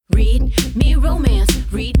Read me romance.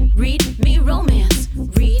 Read me romance.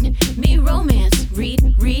 Read me romance. Read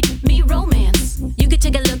me romance. You could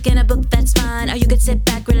take a look in a book, that's fine. Or you could sit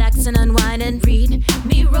back, relax, and unwind and read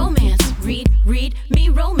me romance. Read me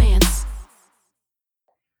romance.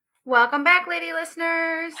 Welcome back, lady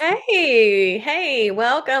listeners. Hey,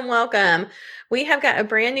 welcome. We have got a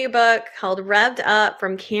brand new book called Revved Up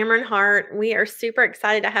from Cameron Hart. We are super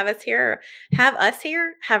excited to have her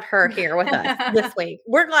here with us this week.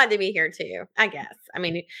 We're glad to be here too, I guess. I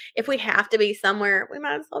mean, if we have to be somewhere, we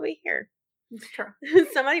might as well be here. It's true.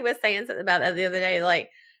 Somebody was saying something about that the other day, like,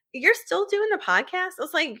 you're still doing the podcast? I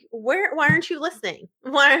was like, why aren't you listening?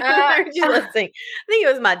 Why aren't you listening? I think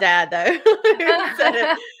it was my dad, though, who said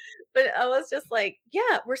it. But I was just like,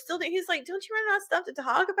 yeah, we're still doing. He's like, don't you run out of stuff to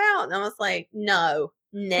talk about? And I was like, no,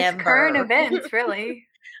 never. It's current events, really.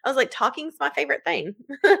 I was like, talking's my favorite thing.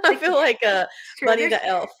 I feel like Buddy the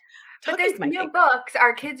Elf. But there's new books.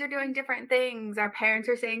 Our kids are doing different things. Our parents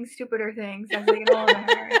are saying stupider things as they get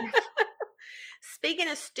older. Speaking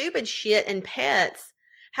of stupid shit and pets,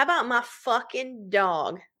 how about my fucking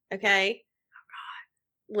dog? Okay.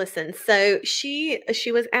 Listen, so she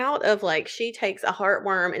was out of, like, she takes a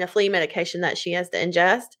heartworm and a flea medication that she has to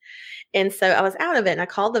ingest. And so I was out of it and I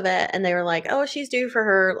called the vet and they were like, oh, she's due for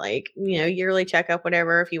her, like, yearly checkup,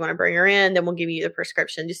 whatever. If you want to bring her in, then we'll give you the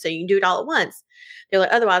prescription just so you can do it all at once. They're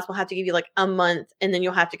like, otherwise we'll have to give you like a month and then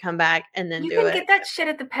you'll have to come back and then do it. You can get that shit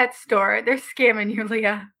at the pet store. They're scamming you,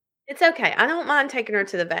 Leah. It's okay. I don't mind taking her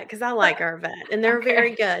to the vet because I like our vet and they're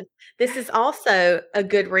very good. This is also a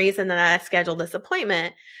good reason that I scheduled this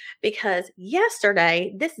appointment because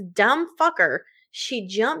yesterday, this dumb fucker, she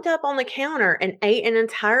jumped up on the counter and ate an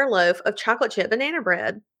entire loaf of chocolate chip banana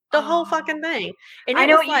bread. The whole fucking thing. And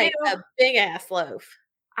it was like a big ass loaf.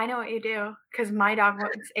 I know what you do because my dog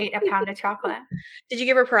once ate a pound of chocolate. Did you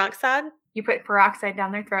give her peroxide? You put peroxide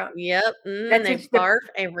down their throat. Yep. And they barf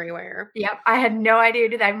everywhere. Yep. I had no idea to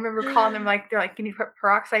do that. I remember calling them they're like, can you put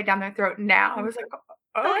peroxide down their throat now? I was like,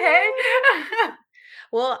 okay.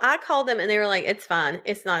 Well, I called them and they were like, it's fine.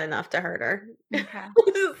 It's not enough to hurt her. Okay.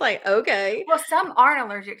 It's like, okay. Well, some aren't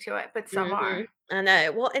allergic to it, but some are. I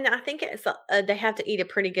know. Well, and I think it's they have to eat a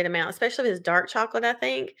pretty good amount, especially if it's dark chocolate, I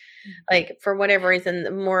think. Like, for whatever reason,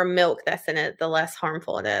 the more milk that's in it, the less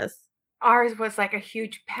harmful it is. Ours was like a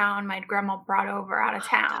huge pound my grandma brought over out of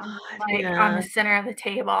town, on the center of the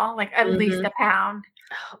table, like at least a pound.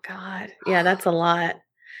 Oh, God. Yeah, that's a lot.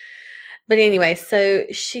 But anyway, so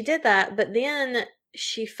she did that, but then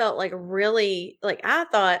she felt like really, like, I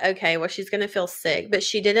thought, okay, well, she's going to feel sick, but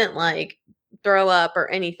she didn't like throw up or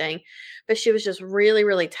anything, but she was just really,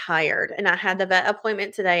 really tired. And I had the vet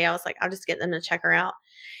appointment today. I was like, I'll just get them to check her out.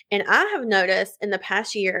 And I have noticed in the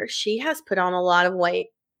past year, she has put on a lot of weight.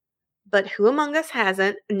 But who among us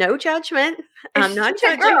hasn't? No judgment. I'm not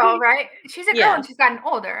judging. She's a girl, right? She's a girl and she's gotten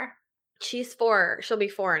older. She's 4. She'll be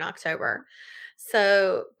 4 in October.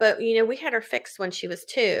 So, but we had her fixed when she was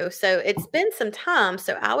 2. So it's been some time.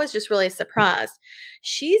 So I was just really surprised.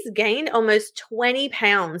 She's gained almost 20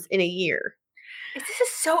 pounds in a year. This is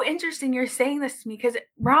so interesting you're saying this to me because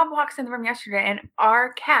Rob walks in the room yesterday and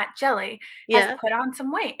our cat, Jelly, has put on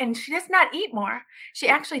some weight and she does not eat more. She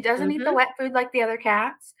actually doesn't eat the wet food like the other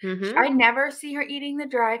cats. I never see her eating the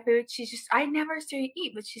dry food. I never see her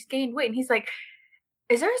eat, but she's gained weight. And he's like,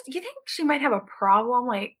 do you think she might have a problem,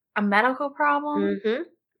 like a medical problem?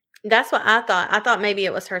 That's what I thought. I thought maybe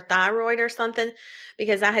it was her thyroid or something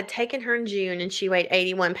because I had taken her in June and she weighed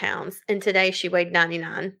 81 pounds and today she weighed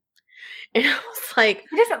 99. And I was like,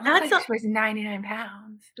 it doesn't look like she weighs 99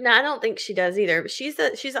 pounds. No, I don't think she does either. She's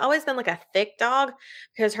always been like a thick dog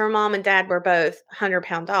because her mom and dad were both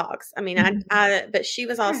 100-pound dogs. I mean, but she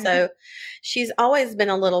was also, she's always been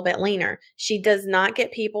a little bit leaner. She does not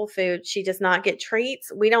get people food. She does not get treats.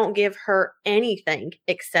 We don't give her anything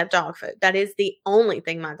except dog food. That is the only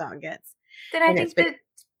thing my dog gets. Then I think that's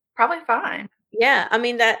probably fine. Yeah, I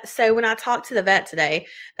mean so when I talked to the vet today,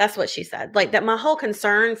 that's what she said. Like that my whole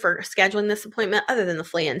concern for scheduling this appointment, other than the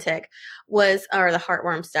flea and tick, or the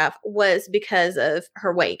heartworm stuff, was because of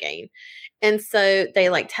her weight gain. And so they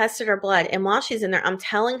like tested her blood. And while she's in there, I'm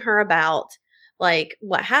telling her about like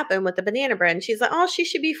what happened with the banana bread. And she's like, oh, she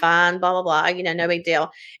should be fine, blah, blah, blah, no big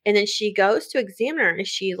deal. And then she goes to examine her and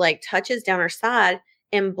she like touches down her side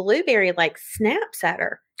and Blueberry like snaps at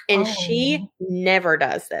her. And she never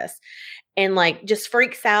does this. And like just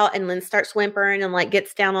freaks out and then starts whimpering and like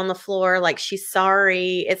gets down on the floor like she's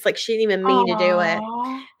sorry. It's like she didn't even mean to do it.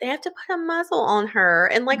 They have to put a muzzle on her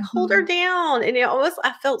and like hold her down. And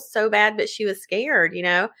I felt so bad, but she was scared,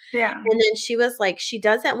 Yeah. And then she was like, she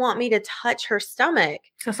doesn't want me to touch her stomach.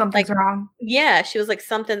 So something's wrong. Yeah. She was like,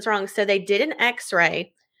 something's wrong. So they did an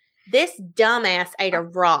x-ray. This dumbass ate a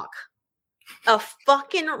rock. A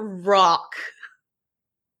fucking rock.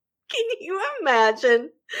 Can you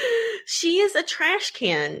imagine? She is a trash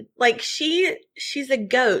can. Like she's a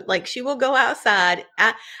goat. Like she will go outside.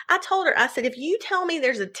 I told her, I said, if you tell me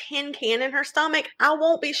there's a tin can in her stomach, I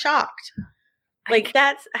won't be shocked. Like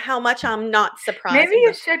that's how much I'm not surprised. Maybe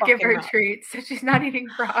you should give her treats so she's not eating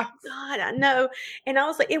rocks. God, I know. And I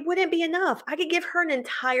was like, it wouldn't be enough. I could give her an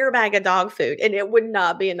entire bag of dog food and it would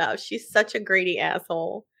not be enough. She's such a greedy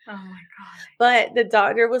asshole. Oh my God. But the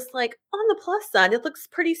doctor was like, on the plus side, it looks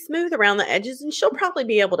pretty smooth around the edges and she'll probably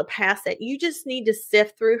be able to pass it. You just need to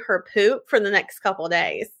sift through her poop for the next couple of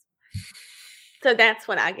days. So that's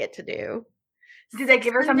what I get to do. Did they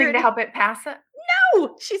give her something to help it pass it?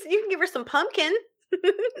 No, you can give her some pumpkin. I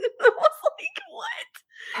was like,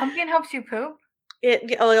 what? Pumpkin helps you poop?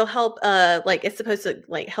 It'll help. Like it's supposed to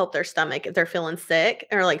like help their stomach if they're feeling sick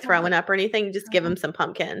or like throwing up or anything. Just give them some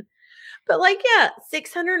pumpkin. But like, yeah,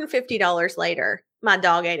 $650 later, my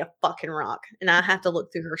dog ate a fucking rock, and I have to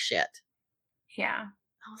look through her shit. Yeah,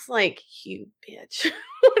 I was like, you bitch.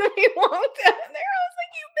 When we walked out there, I was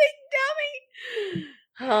like, you big dummy.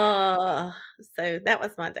 So that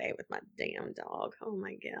was my day with my damn dog. Oh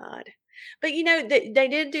my God. But you know, they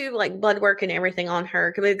did do like blood work and everything on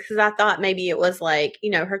her because I thought maybe it was like,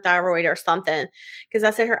 you know, her thyroid or something. Because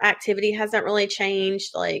I said her activity hasn't really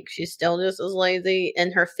changed. Like she's still just as lazy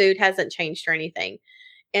and her food hasn't changed or anything.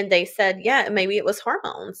 And they said, yeah, maybe it was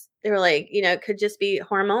hormones. They were like, you know, it could just be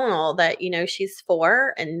hormonal that, you know, she's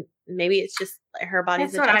 4 and maybe it's just her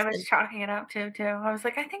body's adjusted. That's what I was chalking it up to too. I was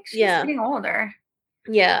like, I think she's getting older.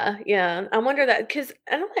 Yeah. I wonder that because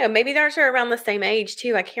I don't know. Maybe theirs are around the same age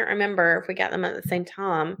too. I can't remember if we got them at the same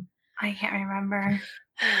time. I can't remember.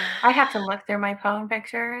 I have to look through my phone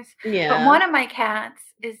pictures. Yeah. But one of my cats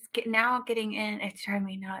is now getting in. It's driving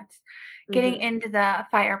me nuts. Getting into the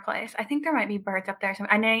fireplace. I think there might be birds up there.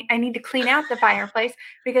 I need to clean out the fireplace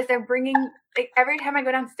because they're bringing, like, every time I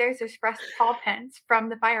go downstairs, there's fresh paw prints from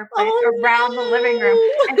the fireplace around the living room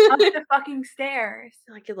and up the fucking stairs.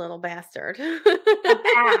 Like a little bastard.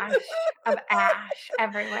 Of ash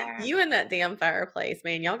everywhere. You and that damn fireplace,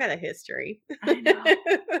 man. Y'all got a history. I know.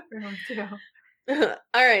 Really too.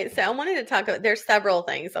 All right. So I wanted to talk about, there's several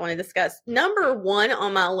things I want to discuss. Number 1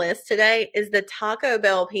 on my list today is the Taco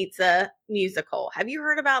Bell pizza musical. Have you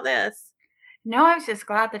heard about this? No, I was just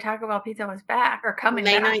glad the Taco Bell pizza was back or coming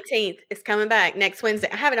May back. 19th. It's coming back next Wednesday.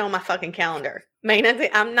 I have it on my fucking calendar. May 19th.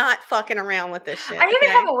 I'm not fucking around with this shit. I even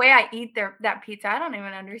have a way I eat that pizza. I don't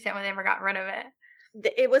even understand why they ever got rid of it.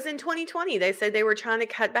 It was in 2020. They said they were trying to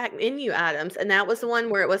cut back menu items. And that was the one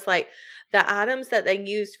where it was like the items that they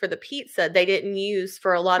used for the pizza, they didn't use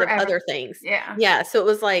for a lot of other things. Yeah. Yeah. So it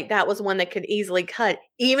was like, that was one that could easily cut,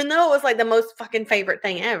 even though it was like the most fucking favorite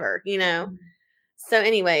thing ever, you know? So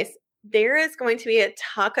anyways, there is going to be a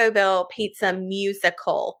Taco Bell pizza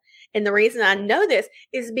musical. And the reason I know this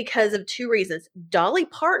is because of 2 reasons. Dolly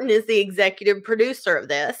Parton is the executive producer of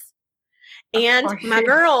this. And my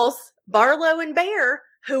girls, Barlow and Bear,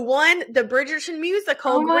 who won the Bridgerton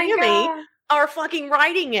musical Grammy, are fucking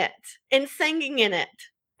writing it and singing in it.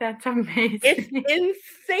 That's amazing. It's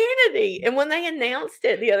insanity. And when they announced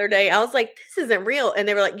it the other day, I was like, this isn't real. And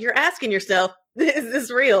they were like, you're asking yourself, is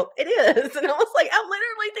this real? It is. And I was like, I'm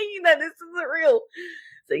literally thinking that this isn't real.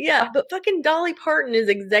 So yeah, but fucking Dolly Parton is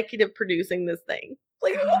executive producing this thing.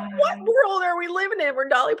 Like, what world are we living in where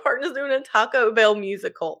Dolly Parton is doing a Taco Bell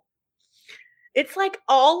musical? It's like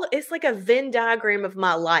a Venn diagram of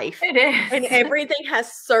my life. It is. And everything has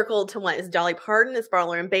circled to one. It's Dolly Parton, it's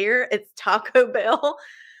Barlow and Bear, it's Taco Bell.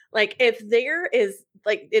 Like if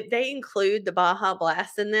they include the Baja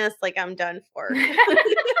Blast in this, like I'm done for.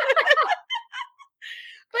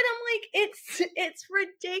 But I'm like, it's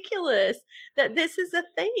ridiculous that this is a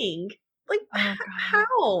thing. Like,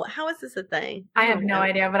 how is this a thing? I have no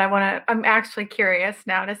idea, but I'm actually curious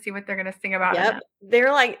now to see what they're going to sing about. Yep.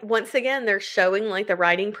 They're like, once again, they're showing like the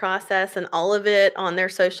writing process and all of it on their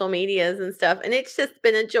social medias and stuff. And it's just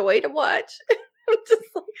been a joy to watch. I'm just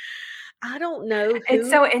like, I don't know. It's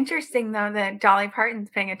so interesting though, that Dolly Parton's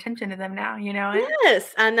paying attention to them now, you know?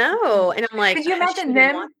 Yes, I know. And I'm like, could you imagine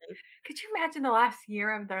them? Could you imagine the last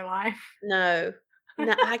year of their life? No,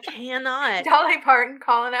 I cannot. Dolly Parton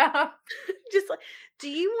calling up. Just like, do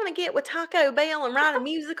you want to get with Taco Bell and write a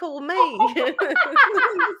musical with me? Just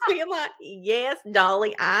being like, yes,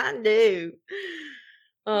 Dolly, I do.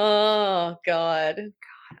 Oh, God.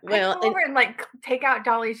 Well, I'd go over and like take out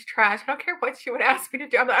Dolly's trash. I don't care what she would ask me to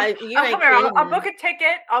do. I'll book a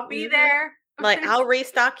ticket. I'll be there. Like, I'll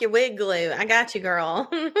restock your wig glue. I got you, girl.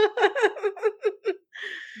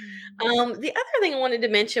 The other thing I wanted to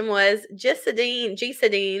mention was G. Sadine.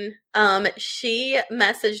 She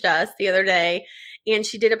messaged us the other day, and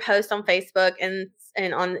she did a post on Facebook and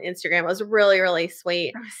on Instagram. It was really, really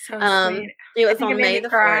sweet. That was so sweet. It was on May the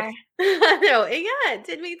 4th. I know. Yeah, it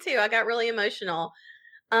did me too. I got really emotional.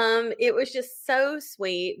 It was just so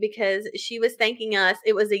sweet because she was thanking us.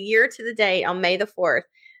 It was a year to the day on May the 4th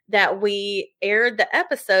that we aired the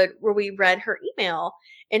episode where we read her email.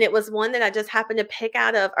 And it was one that I just happened to pick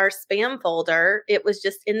out of our spam folder. It was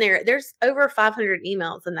just in there. There's over 500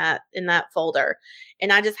 emails in that folder.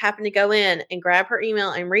 And I just happened to go in and grab her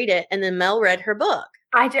email and read it. And then Mel read her book.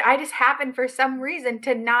 I just happened for some reason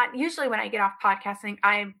to not, usually when I get off podcasting,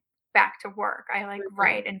 I'm back to work. I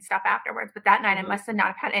write and stuff afterwards. But that night I must have not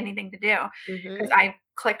have had anything to do because I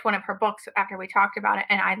clicked one of her books after we talked about it,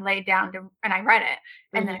 and I laid down and I read it,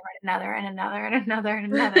 and then I read another and another and another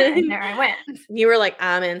and another, and there I went. You were like,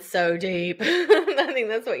 I'm in so deep. I think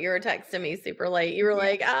that's what you were texting me super late. You were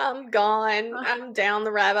like, I'm gone. I'm down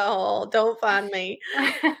the rabbit hole. Don't find me.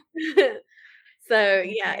 So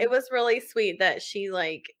yeah, it was really sweet that she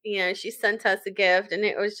she sent us a gift, and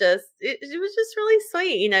it was just really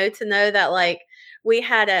sweet, to know that we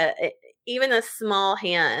had even a small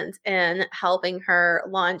hand in helping her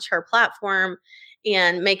launch her platform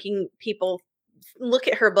and making people look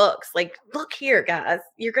at her books. Like, look here, guys,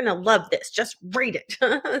 you're going to love this. Just read it.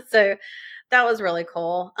 So that was really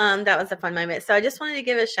cool. That was a fun moment. So I just wanted to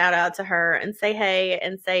give a shout out to her and say, hey,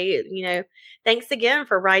 and say, thanks again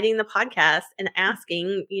for writing the podcast and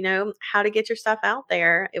asking, how to get your stuff out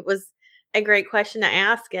there. It was a great question to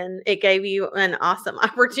ask, and it gave you an awesome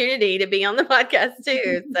opportunity to be on the podcast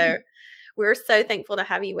too. So we're so thankful to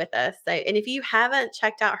have you with us. So, and if you haven't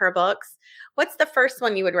checked out her books, what's the first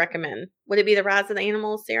one you would recommend? Would it be the Rise of the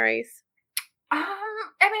Animals series?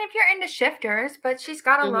 If you're into shifters, but she's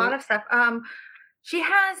got a lot of stuff. She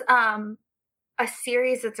has a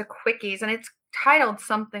series that's a quickies, and it's titled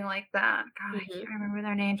something like that. God, I can't remember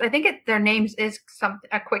their names. I think their names is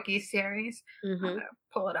a quickie series. I'm gonna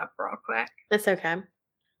pull it up real quick. That's okay.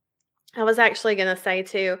 I was actually going to say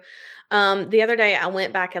too, the other day I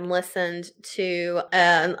went back and listened to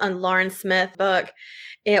a Lauren Smith book.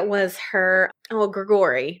 It was her,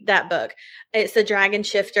 Grigori, that book. It's The Dragon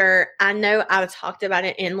Shifter. I know I've talked about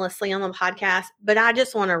it endlessly on the podcast, but I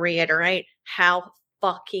just want to reiterate how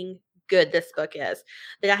fucking good this book is,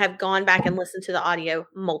 that I have gone back and listened to the audio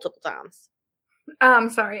multiple times.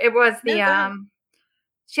 Sorry. It was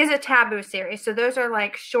she has a Taboo series. So those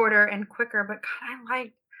are shorter and quicker, but God, I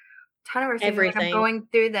like ton of her series. I'm going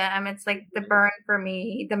through them. It's like The Burn for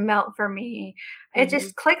me, The Melt for me. It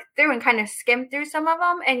just click through and kind of skim through some of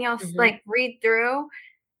them, and you'll read through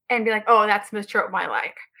and be like, oh, that's the trope I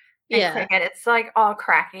like. And click it. It's all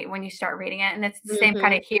cracky when you start reading it, and it's the same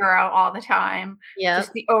kind of hero all the time. Yeah,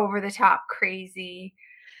 just the over the top crazy.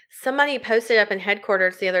 Somebody posted up in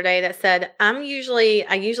headquarters the other day that said, I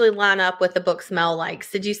usually line up with the books Mel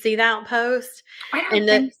likes. Did you see that post? I don't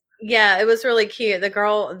think so. Yeah, it was really cute. The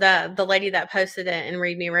girl, the lady that posted it in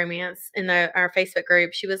Read Me Romance in our Facebook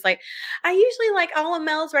group, she was like, I usually like all of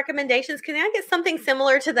Mel's recommendations. Can I get something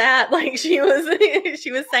similar to that? She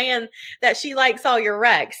was saying that she likes all your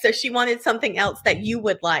recs. So she wanted something else that you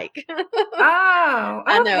would like. Oh,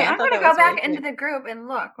 okay. I know. I'm going to go back into the group and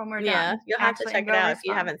look when we're done. Yeah, you'll have to check it out if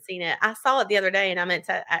you haven't seen it. I saw it the other day, and I meant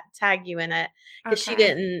to tag you in it because she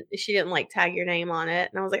didn't tag your name on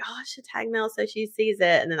it. And I was like, oh, I should tag Mel so she sees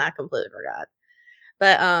it. And then I completely forgot.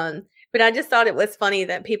 But I just thought it was funny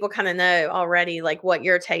that people kind of know already what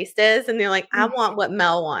your taste is, and they're like, I want what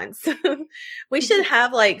Mel wants. We should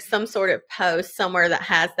have some sort of post somewhere that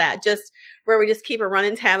has that, just where we just keep a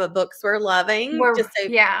running tab of books we're loving. That's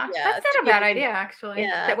not a bad idea, actually.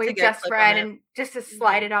 Yeah, that we just read and just to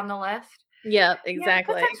slide it on the list. Yep,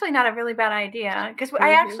 exactly. That's actually not a really bad idea, because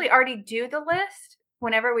I actually already do the list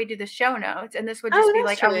whenever we do the show notes, and this would just be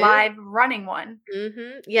a live running one.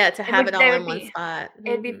 Yeah, to have it all in one spot.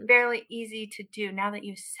 It'd be fairly easy to do now that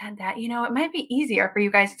you said that. It might be easier for you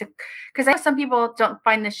guys to, because I know some people don't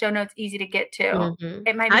find the show notes easy to get to.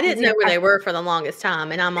 It might be I didn't know where they were for the longest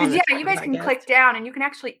time, and I'm on. Yeah, you guys can click down, and you can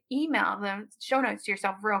actually email the show notes to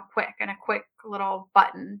yourself real quick, and a quick little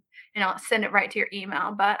button, and I'll send it right to your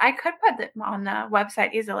email. But I could put it on the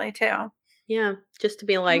website easily too. Yeah, just to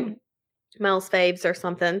be Mel's faves or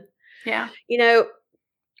something. Yeah.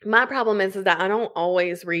 My problem is that I don't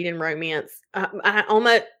always read in romance.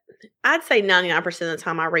 I'd say 99% of the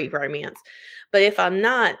time I read romance. But if I'm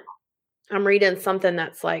not, I'm reading something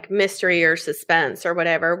that's mystery or suspense or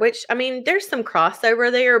whatever, which, there's some crossover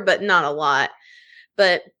there, but not a lot.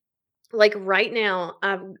 But like right now,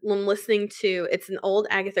 I'm listening to, it's an old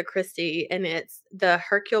Agatha Christie, and it's the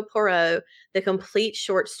Hercule Poirot, the complete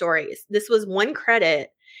short stories. This was one credit.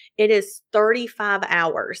 It is 35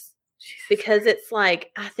 hours because it's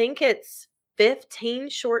like, I think it's 15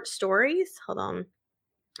 short stories. Hold on.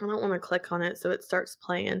 I don't want to click on it so it starts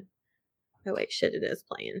playing. Oh, wait, shit, it is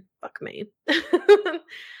playing. Fuck me.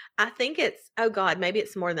 I think it's, oh God, maybe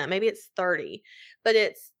it's more than that. Maybe it's 30. But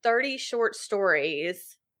it's 30 short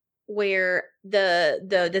stories where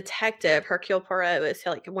the detective, Hercule Poirot, is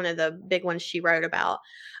like one of the big ones she wrote about.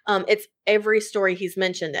 It's every story he's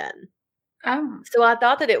mentioned in. Oh. So I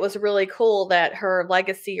thought that it was really cool that her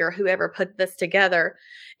legacy, or whoever put this together,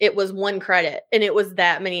 it was one credit and it was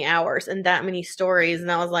that many hours and that many stories.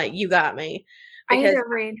 And I was like, you got me. Because I either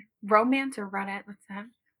read romance or Reddit. What's that?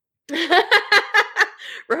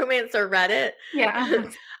 Romance or Reddit? Yeah.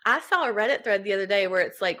 I saw a Reddit thread the other day where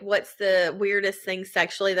it's like, what's the weirdest thing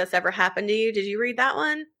sexually that's ever happened to you? Did you read that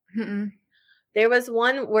one? Mm-mm. There was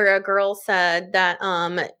one where a girl said that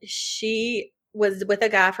she was with a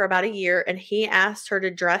guy for about a year, and he asked her to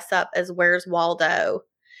dress up as Where's Waldo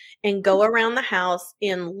and go around the house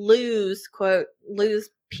and lose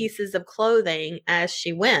pieces of clothing as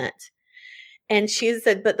she went. And she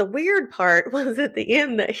said, but the weird part was at the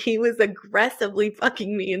end that he was aggressively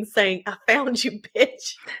fucking me and saying, I found you,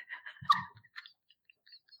 bitch.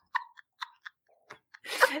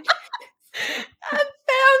 I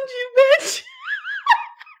found you, bitch.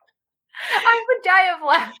 I would die of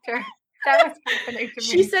laughter. That was happening to me.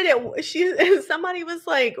 She said somebody was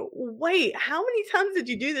like, wait, how many times did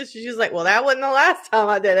you do this? She was like, well, that wasn't the last time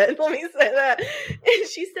I did it. Let me say that. And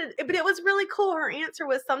she said, but it was really cool. Her answer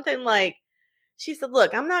was something like, she said,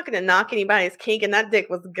 look, I'm not going to knock anybody's kink, and that dick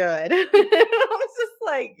was good. I was just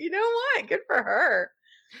like, you know what? Good for her.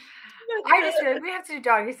 I just feel like we have to do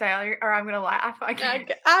doggy style or I'm going to laugh.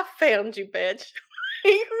 I found you, bitch.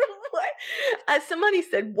 Somebody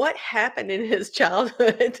said, what happened in his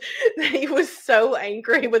childhood that he was so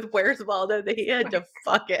angry with Where's Waldo that he had to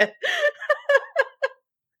fuck it?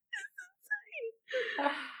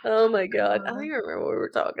 Oh my God. I don't even remember what we were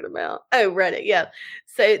talking about. Oh, Reddit. Yeah.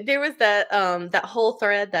 So there was that whole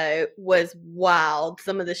thread though was wild.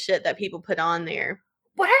 Some of the shit that people put on there.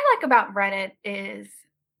 What I like about Reddit is,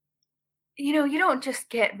 you don't just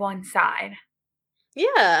get one side.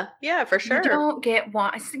 Yeah, for sure. You don't get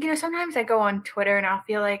one. Sometimes I go on Twitter and I'll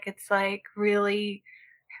feel like it's like really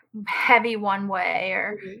heavy one way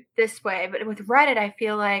or this way, but with Reddit I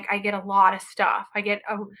feel like I get a lot of stuff. I get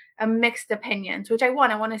a mixed opinions, which I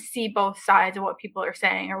want to see both sides of what people are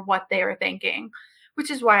saying or what they are thinking,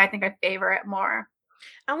 which is why I think I favor it more.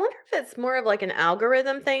 I wonder if it's more of like an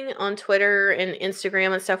algorithm thing on Twitter and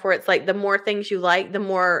Instagram and stuff, where it's like the more things you like, the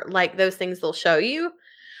more like those things they'll show you.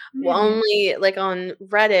 Well, only like on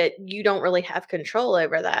Reddit, you don't really have control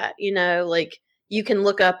over that, like you can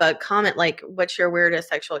look up a comment like, what's your weirdest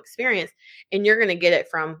sexual experience? And you're going to get it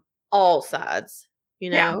from all sides,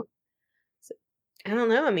 Yeah. So, I don't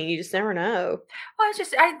know. I mean, you just never know. Well, it's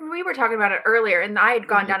just, we were talking about it earlier, and I had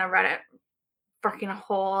gone down a Reddit freaking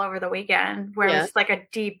hole over the weekend where it was like a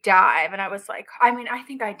deep dive. And I was like, I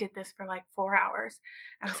think I did this for like 4 hours.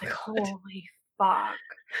 I was like, holy fuck.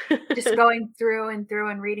 Just going through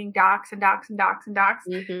and reading docs and docs and docs and docs.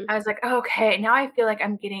 I was like, okay, now I feel like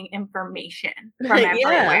I'm getting information from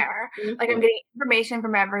everywhere. Like I'm getting information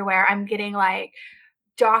from everywhere. I'm getting like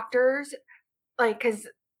doctors, like, because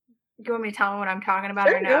you want me to tell me what I'm talking about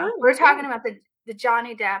or no? We're talking about the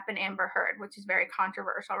Johnny Depp and Amber Heard, which is very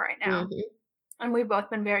controversial right now. And we've both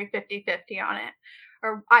been very 50-50 on it.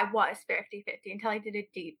 Or I was 50-50 until I did a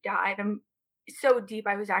deep dive. And so deep,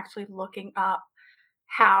 I was actually looking up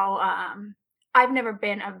how I've never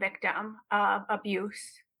been a victim of abuse,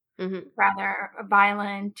 rather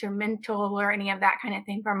violent or mental or any of that kind of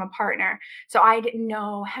thing from a partner. So I didn't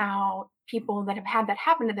know how people that have had that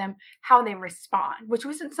happen to them, how they respond, which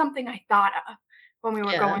wasn't something I thought of when we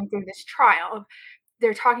were going through this trial.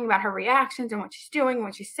 They're talking about her reactions and what she's doing and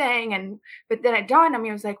what she's saying. But then it dawned on me,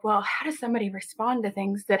 I was like, well, how does somebody respond to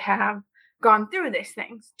things that have gone through these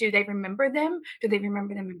things? Do they remember them? Do they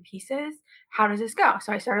remember them in pieces? How does this go?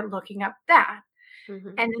 So I started looking up that.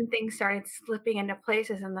 And then things started slipping into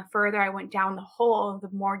places. And the further I went down the hole, the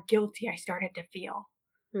more guilty I started to feel.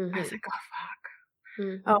 I was like, oh,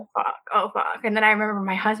 fuck. Oh, fuck. And then I remember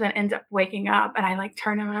my husband ends up waking up and I like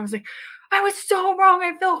turned him and I was like, I was so wrong.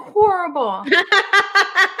 I feel horrible.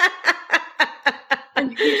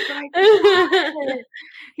 And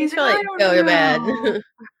he's like, go to bed.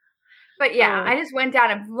 But yeah, I just went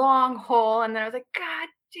down a long hole and then I was like, God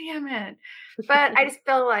damn it. But I just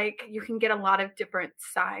feel like you can get a lot of different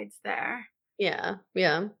sides there. Yeah.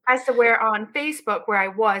 Yeah. As to where on Facebook, where I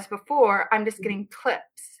was before, I'm just getting clips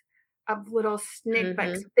of little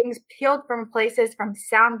snippets, things peeled from places, from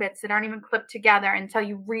sound bits that aren't even clipped together until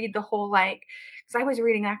you read the whole, like, because I was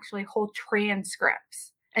reading actually whole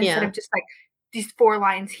transcripts instead of just like these 4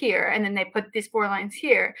 lines here, and then they put these 4 lines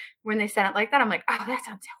here. When they said it like that, I'm like, oh, that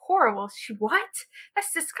sounds horrible. What?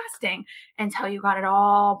 That's disgusting. Until you got it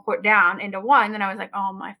all put down into one, then I was like,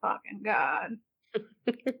 oh my fucking God.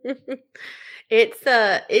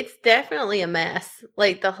 It's definitely a mess.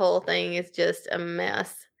 Like the whole thing is just a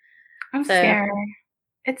mess. I'm scared.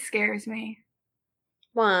 It scares me.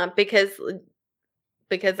 Why? Because of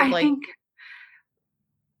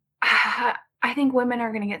I think women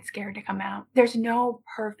are going to get scared to come out. There's no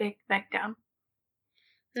perfect victim.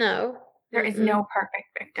 No. There is no perfect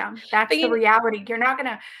victim. That's the reality. You're not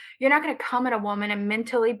gonna come at a woman and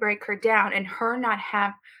mentally break her down and her not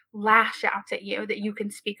have lash outs at you that you can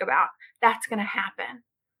speak about. That's gonna happen.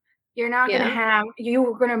 You're not gonna have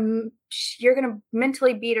you're gonna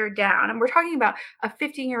mentally beat her down. And we're talking about a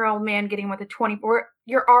 15-year-old man getting with a 24.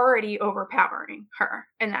 You're already overpowering her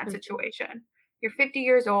in that situation. You're 50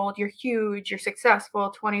 years old, you're huge, you're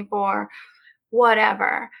successful, 24,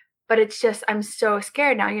 whatever. But it's just, I'm so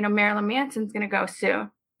scared now. Marilyn Manson's going to go sue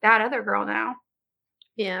that other girl now.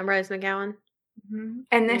 Yeah, Rose McGowan.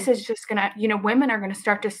 And this is just going to, women are going to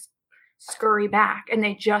start to scurry back. And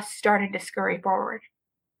they just started to scurry forward.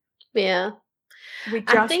 Yeah. We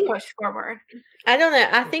just pushed forward. I don't know.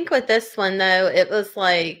 I think with this one, though, it was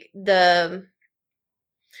like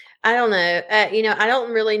I don't know. I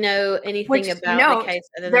don't really know anything about the case.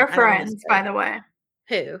 They're friends, by the way.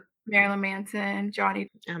 Who? Marilyn Manson,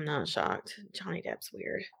 Johnny. I'm not shocked. Johnny Depp's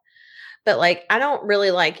weird. But I don't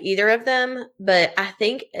really like either of them. But I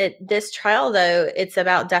think this trial, though, it's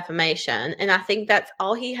about defamation. And I think that's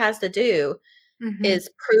all he has to do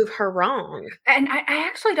is prove her wrong. And I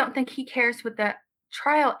actually don't think he cares what the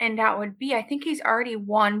trial end out would be. I think he's already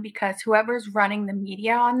won because whoever's running the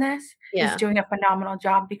media on this is doing a phenomenal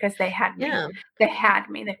job because they had me. They had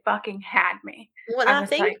me. They fucking had me. Well, I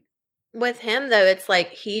think with him, though, it's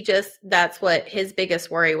that's what his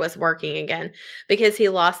biggest worry was, working again, because he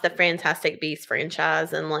lost the Fantastic Beasts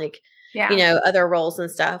franchise and other roles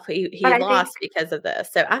and stuff. He lost because of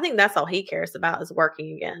this. So I think that's all he cares about is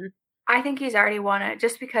working again. I think he's already won it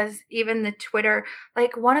just because even the Twitter,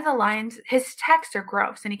 one of the lines, his texts are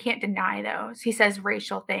gross and he can't deny those. He says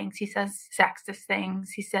racial things. He says sexist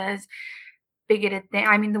things. He says bigoted things.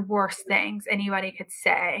 I mean, the worst things anybody could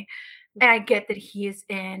say. And I get that he is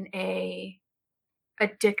in a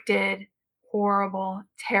addicted, horrible,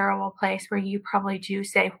 terrible place where you probably do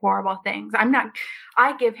say horrible things.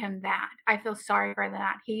 I give him that. I feel sorry for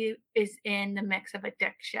that. He is in the mix of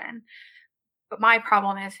addiction. But my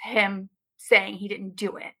problem is him saying he didn't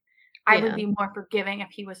do it. I would be more forgiving if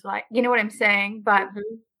he was like, you know what I'm saying? But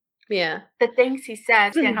the things he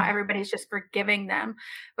says and how everybody's just forgiving them.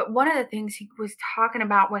 But one of the things he was talking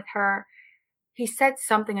about with her, he said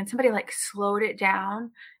something and somebody slowed it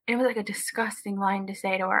down. And it was a disgusting line to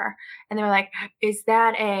say to her. And they were like, is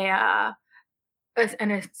that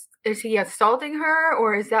is he assaulting her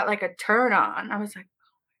or is that a turn on? I was like, oh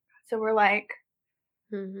my God. So we're like,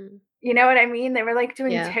 you know what I mean? They were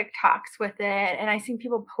doing TikToks with it. And I seen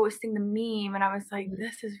people posting the meme and I was like,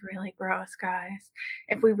 this is really gross, guys.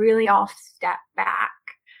 If we really all step back,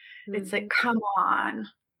 it's come on.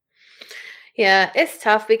 Yeah, it's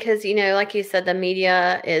tough because, like you said, the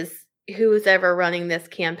media is, who's ever running this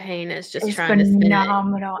campaign is just trying to spin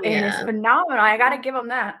it. It is phenomenal. I got to give them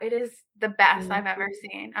that. It is the best I've ever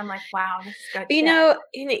seen. I'm like, wow, this is good.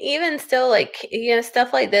 Even still,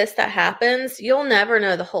 stuff like this that happens, you'll never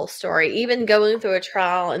know the whole story. Even going through a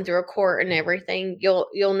trial and through a court and everything,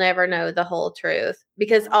 you'll never know the whole truth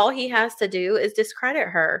because all he has to do is discredit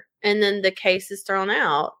her. And then the case is thrown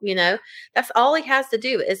out, That's all he has to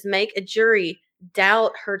do is make a jury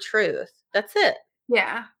doubt her truth. That's it.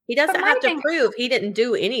 Yeah. He doesn't have to prove he didn't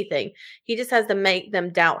do anything. He just has to make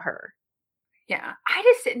them doubt her. Yeah. I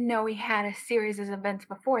just didn't know he had a series of events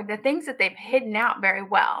before. The things that they've hidden out very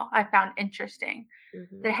well, I found interesting.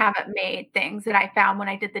 They haven't made things that I found when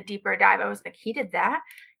I did the deeper dive. I was like, he did that?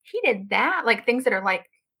 He did that? Things that are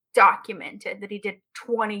documented that he did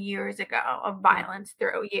 20 years ago of violence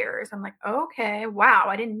through years. I'm like, okay, wow,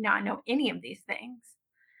 I did not know any of these things.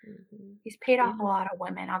 He's paid off a lot of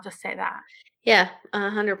women. I'll just say that. Yeah,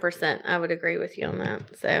 100%. I would agree with you on that.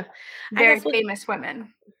 So very famous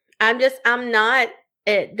women. I'm not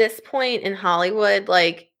at this point in Hollywood.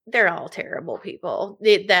 they're all terrible people.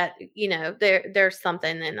 That, there's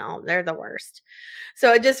something in all. They're the worst.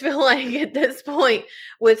 So I just feel like at this point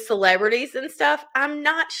with celebrities and stuff, I'm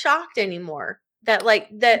not shocked anymore that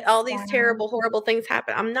all these terrible, horrible things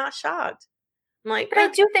happen. I'm not shocked. I'm like, but I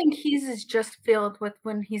do think he's is just filled with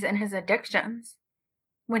when he's in his addictions,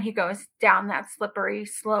 when he goes down that slippery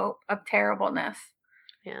slope of terribleness.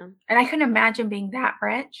 Yeah. And I couldn't imagine being that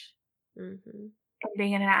rich and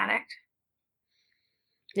being an addict.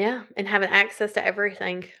 Yeah, and having access to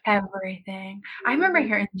everything. Everything. I remember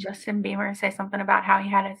hearing Justin Bieber say something about how he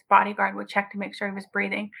had his bodyguard would check to make sure he was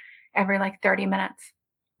breathing every 30 minutes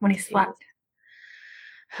when he slept.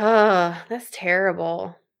 Oh, that's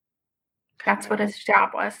terrible. That's what his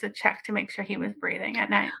job was, to check to make sure he was breathing at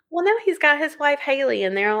night. Well, now he's got his wife Haley,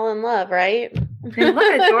 and they're all in love, right? They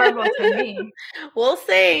look adorable to me. We'll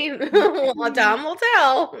see. Well, time will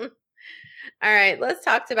tell. All right, let's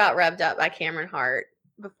talk about Revved Up by Cameron Hart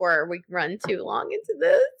before we run too long into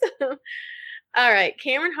this. All right,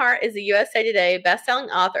 Cameron Hart is a USA Today best-selling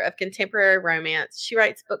author of contemporary romance. She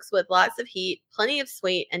writes books with lots of heat, plenty of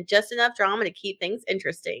sweet, and just enough drama to keep things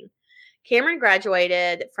interesting. Cameron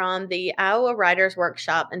graduated from the Iowa Writers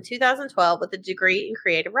Workshop in 2012 with a degree in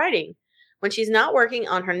creative writing. When she's not working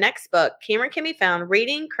on her next book, Cameron can be found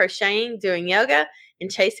reading, crocheting, doing yoga,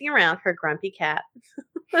 and chasing around her grumpy cat.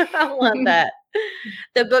 I love that.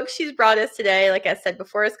 The book she's brought us today, like I said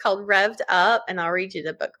before, is called Revved Up, and I'll read you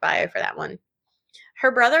the book bio for that one.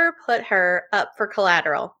 Her brother put her up for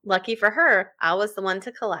collateral. Lucky for her, I was the one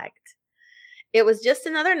to collect. It was just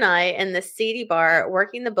another night in the seedy bar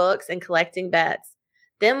working the books and collecting bets.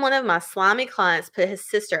 Then one of my slimy clients put his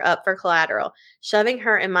sister up for collateral, shoving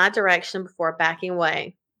her in my direction before backing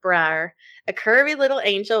away. Briar, a curvy little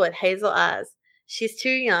angel with hazel eyes. She's too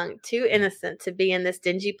young, too innocent to be in this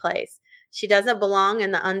dingy place. She doesn't belong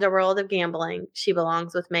in the underworld of gambling. She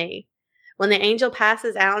belongs with me. When the angel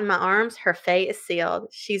passes out in my arms, her fate is sealed.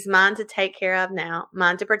 She's mine to take care of now,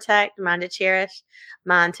 mine to protect, mine to cherish,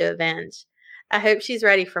 mine to avenge. I hope she's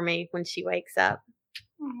ready for me when she wakes up.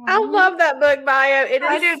 Aww. I love that book bio. It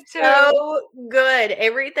is so good.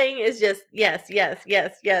 Everything is just yes, yes,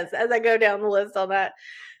 yes, yes. As I go down the list on that,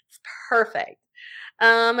 it's perfect.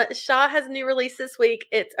 Shaw has a new release this week.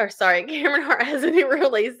 Cameron Hart has a new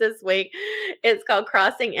release this week. It's called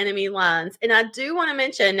Crossing Enemy Lines. And I do want to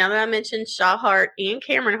mention, now that I mentioned Shaw Hart and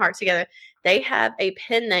Cameron Hart together, they have a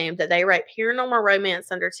pen name that they write paranormal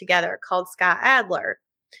romance under together called Sky Adler.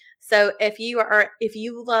 So if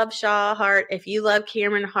you love Shaw Hart, if you love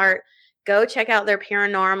Cameron Hart, go check out their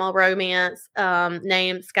paranormal romance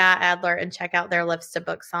named Sky Adler and check out their list of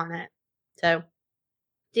books on it. So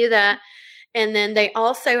do that. And then they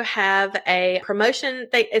also have a promotion.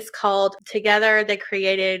 It's called Together They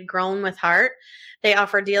Created Grown with Heart. They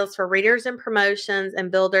offer deals for readers and promotions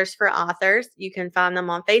and builders for authors. You can find them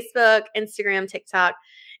on Facebook, Instagram, TikTok,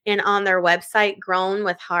 and on their website, Grown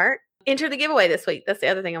with Heart. Enter the giveaway this week. That's the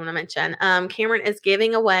other thing I want to mention. Cameron is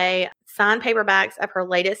giving away signed paperbacks of her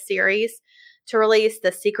latest series to release,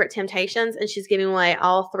 The Secret Temptations, and she's giving away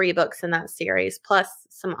all 3 books in that series, plus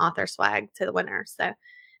some author swag to the winner. So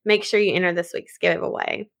make sure you enter this week's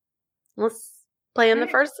giveaway. Let's play on the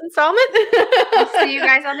first installment. I'll see you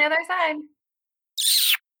guys on the other side.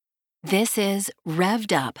 This is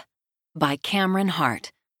Revved Up by Cameron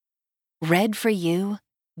Hart. Read for you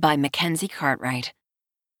by Mackenzie Cartwright.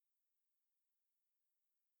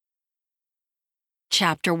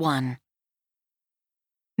 Chapter 1.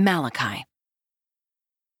 Malachi.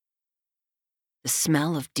 The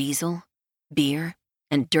smell of diesel, beer,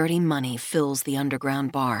 and dirty money fills the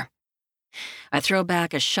underground bar. I throw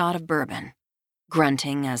back a shot of bourbon,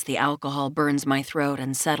 grunting as the alcohol burns my throat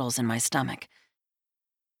and settles in my stomach.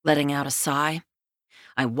 Letting out a sigh,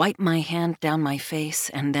 I wipe my hand down my face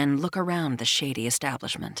and then look around the shady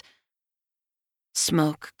establishment.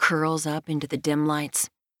 Smoke curls up into the dim lights,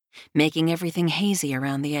 making everything hazy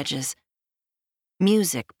around the edges.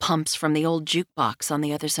 Music pumps from the old jukebox on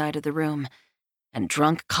the other side of the room, and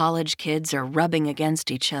drunk college kids are rubbing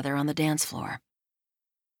against each other on the dance floor.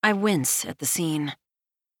 I wince at the scene,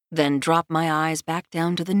 then drop my eyes back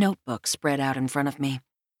down to the notebook spread out in front of me.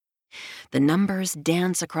 The numbers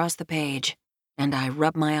dance across the page, and I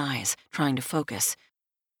rub my eyes, trying to focus.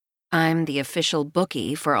 I'm the official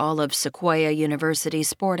bookie for all of Sequoia University's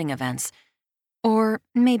sporting events, or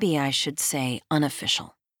maybe I should say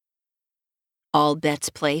unofficial. All bets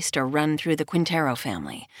placed are run through the Quintero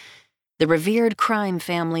family. The revered crime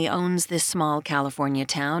family owns this small California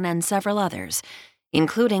town and several others,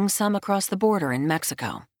 including some across the border in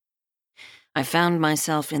Mexico. I found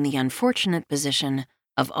myself in the unfortunate position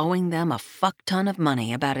of owing them a fuck ton of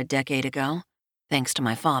money about a decade ago thanks to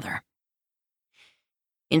my father.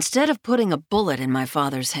 Instead of putting a bullet in my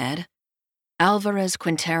father's head, Alvarez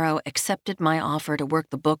Quintero accepted my offer to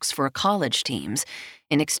work the books for college teams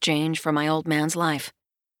in exchange for my old man's life.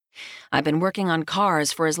 I've been working on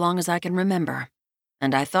cars for as long as I can remember,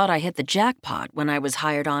 and I thought I hit the jackpot when I was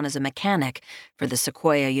hired on as a mechanic for the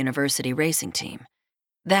Sequoia University racing team.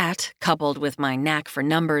 That, coupled with my knack for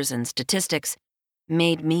numbers and statistics,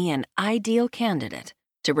 made me an ideal candidate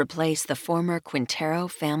to replace the former Quintero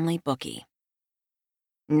family bookie.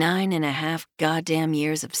 9.5 goddamn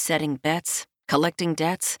years of setting bets, collecting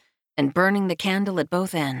debts, and burning the candle at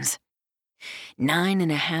both ends.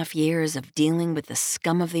 9.5 years of dealing with the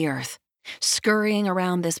scum of the earth, scurrying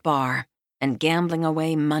around this bar and gambling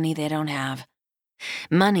away money they don't have.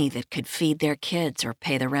 Money that could feed their kids or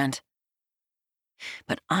pay the rent.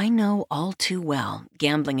 But I know all too well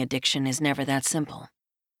gambling addiction is never that simple.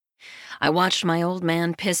 I watched my old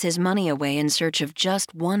man piss his money away in search of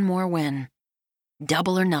just one more win.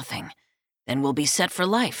 Double or nothing, then we'll be set for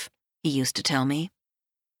life, he used to tell me.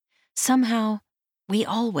 Somehow, we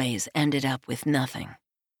always ended up with nothing.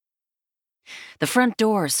 The front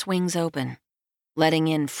door swings open, letting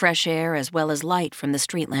in fresh air as well as light from the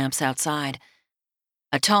street lamps outside.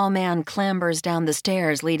 A tall man clambers down the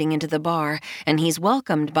stairs leading into the bar, and he's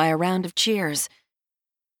welcomed by a round of cheers.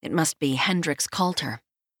 It must be Hendrix Coulter.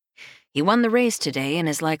 He won the race today and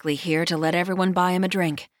is likely here to let everyone buy him a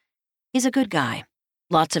drink. He's a good guy,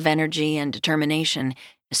 lots of energy and determination,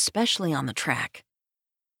 especially on the track.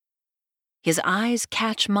 His eyes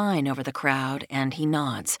catch mine over the crowd, and he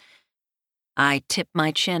nods. I tip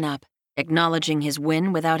my chin up, acknowledging his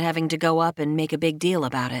win without having to go up and make a big deal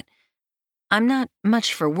about it. I'm not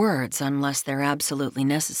much for words unless they're absolutely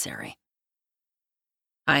necessary.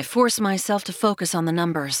 I force myself to focus on the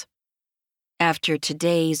numbers. After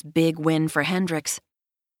today's big win for Hendrix,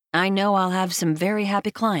 I know I'll have some very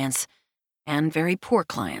happy clients and very poor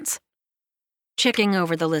clients. Checking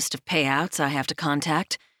over the list of payouts I have to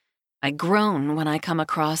contact, I groan when I come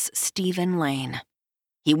across Stephen Lane.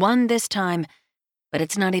 He won this time, but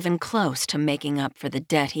it's not even close to making up for the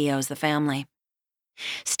debt he owes the family.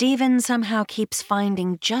 Stephen somehow keeps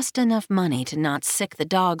finding just enough money to not sick the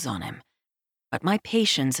dogs on him, but my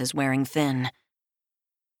patience is wearing thin.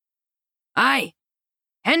 "Aye,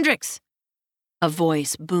 Hendrix!" A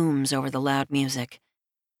voice booms over the loud music.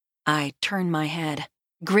 I turn my head,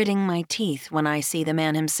 gritting my teeth when I see the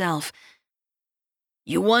man himself.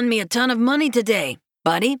 "You won me a ton of money today,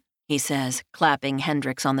 buddy," he says, clapping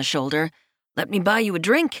Hendrix on the shoulder. "Let me buy you a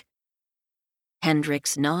drink."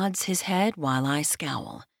 Hendrix nods his head while I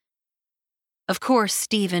scowl. Of course,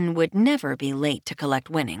 Stephen would never be late to collect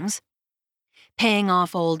winnings. Paying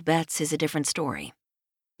off old bets is a different story.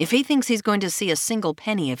 If he thinks he's going to see a single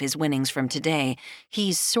penny of his winnings from today,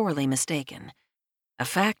 he's sorely mistaken. A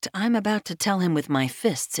fact I'm about to tell him with my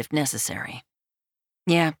fists if necessary.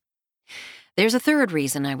 Yeah, there's a third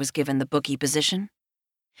reason I was given the bookie position.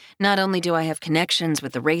 Not only do I have connections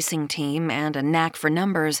with the racing team and a knack for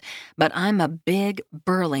numbers, but I'm a big,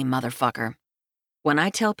 burly motherfucker. When I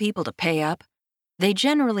tell people to pay up, they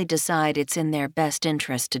generally decide it's in their best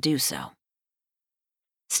interest to do so.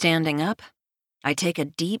 Standing up, I take a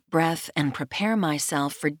deep breath and prepare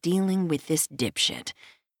myself for dealing with this dipshit.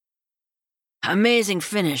 "Amazing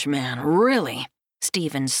finish, man, really,"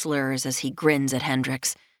 Stephen slurs as he grins at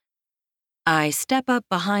Hendrix. I step up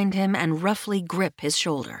behind him and roughly grip his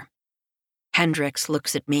shoulder. Hendrix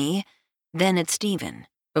looks at me, then at Stephen,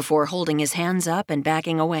 before holding his hands up and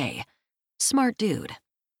backing away. Smart dude.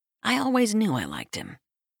 I always knew I liked him.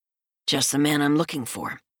 "Just the man I'm looking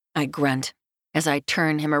for," I grunt as I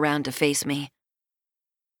turn him around to face me.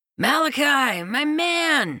 "Malachi, my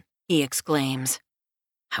man!" he exclaims.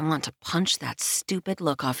 I want to punch that stupid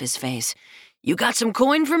look off his face. "You got some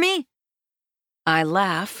coin for me?" I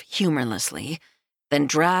laugh humorlessly, then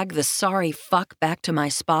drag the sorry fuck back to my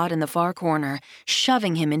spot in the far corner,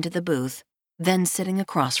 shoving him into the booth, then sitting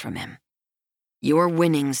across from him. "Your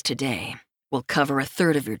winnings today will cover a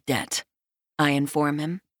third of your debt," I inform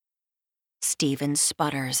him. Stephen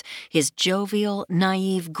sputters, his jovial,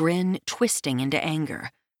 naive grin twisting into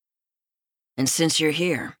anger. "And since you're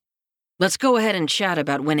here, let's go ahead and chat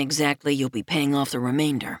about when exactly you'll be paying off the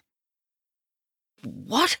remainder."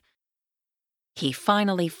 "What?" He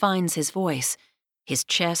finally finds his voice, his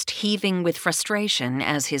chest heaving with frustration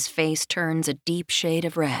as his face turns a deep shade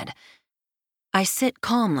of red. I sit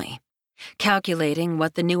calmly, calculating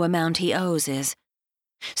what the new amount he owes is.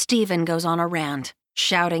 Stephen goes on a rant,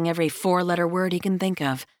 shouting every four-letter word he can think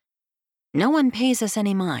of. No one pays us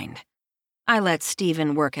any mind. I let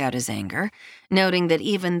Stephen work out his anger, noting that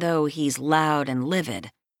even though he's loud and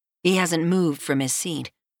livid, He hasn't moved from his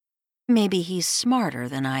seat. Maybe he's smarter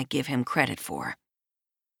than I give him credit for.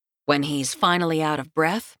 When he's finally out of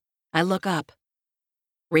breath, I look up.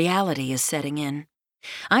 Reality is setting in.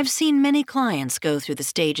 I've seen many clients go through the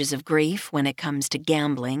stages of grief when it comes to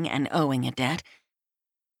gambling and owing a debt.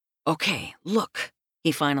 "Okay, look,"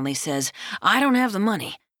 he finally says. "I don't have the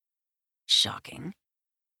money." Shocking.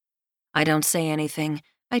 I don't say anything.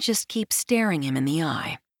 I just keep staring him in the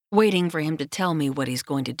eye, waiting for him to tell me what he's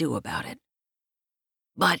going to do about it.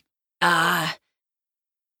 But,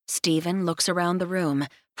 Stephen looks around the room,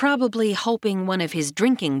 probably hoping one of his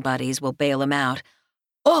drinking buddies will bail him out.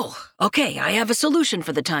 "Oh, okay, I have a solution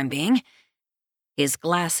for the time being." His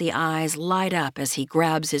glassy eyes light up as he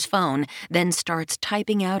grabs his phone, then starts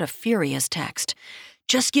typing out a furious text.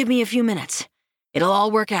 "Just give me a few minutes. It'll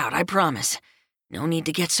all work out, I promise. No need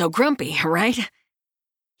to get so grumpy, right?"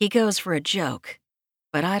 He goes for a joke,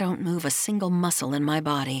 but I don't move a single muscle in my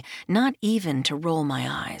body, not even to roll my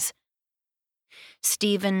eyes.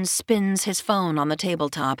 Stephen spins his phone on the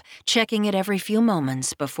tabletop, checking it every few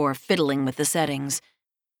moments before fiddling with the settings.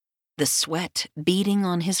 The sweat beading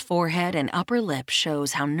on his forehead and upper lip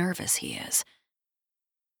shows how nervous he is.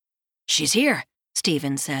 "She's here,"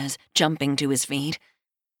 Stephen says, jumping to his feet.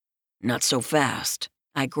 "Not so fast,"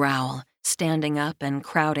 I growl, standing up and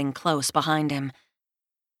crowding close behind him.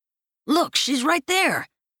 "Look, she's right there,"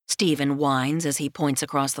 Stephen whines as he points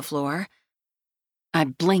across the floor. I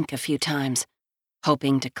blink a few times,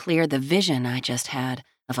 hoping to clear the vision I just had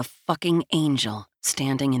of a fucking angel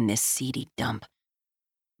standing in this seedy dump.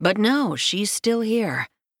 But no, she's still here,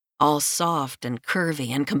 all soft and curvy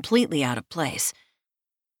and completely out of place.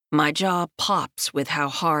 My jaw pops with how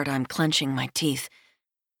hard I'm clenching my teeth.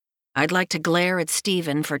 I'd like to glare at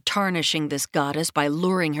Stephen for tarnishing this goddess by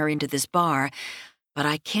luring her into this bar, but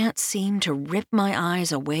I can't seem to rip my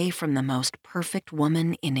eyes away from the most perfect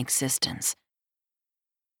woman in existence.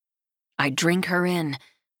 I drink her in,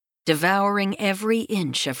 devouring every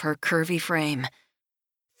inch of her curvy frame.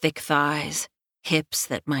 Thick thighs, hips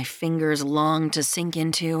that my fingers long to sink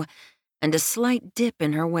into, and a slight dip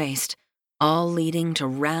in her waist, all leading to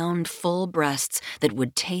round, full breasts that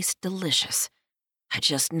would taste delicious. I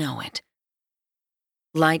just know it.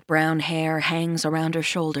 Light brown hair hangs around her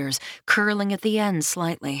shoulders, curling at the ends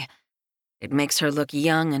slightly. It makes her look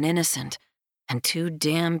young and innocent, and too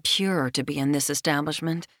damn pure to be in this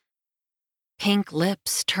establishment. Pink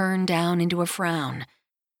lips turn down into a frown,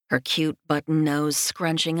 her cute button nose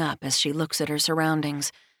scrunching up as she looks at her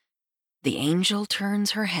surroundings. The angel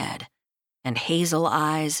turns her head, and hazel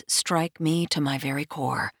eyes strike me to my very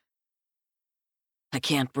core. I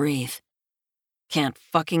can't breathe. Can't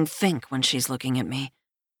fucking think when she's looking at me.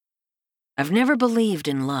 I've never believed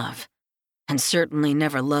in love, and certainly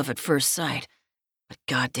never love at first sight, but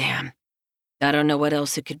goddamn, I don't know what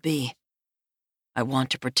else it could be. I want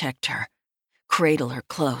to protect her, cradle her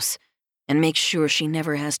close, and make sure she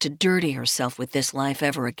never has to dirty herself with this life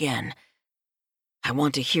ever again. I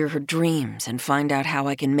want to hear her dreams and find out how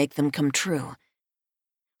I can make them come true.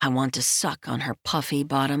 I want to suck on her puffy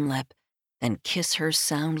bottom lip, then kiss her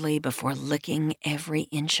soundly before licking every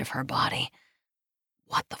inch of her body.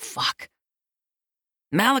 What the fuck?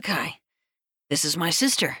 "Malachi, this is my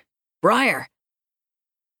sister, Briar."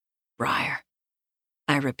 Briar,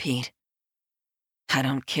 I repeat. I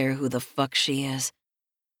don't care who the fuck she is.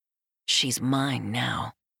 She's mine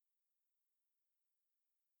now.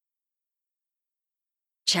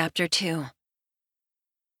 Chapter 2.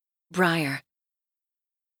 Briar.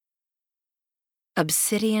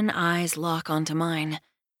 Obsidian eyes lock onto mine,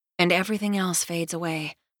 and everything else fades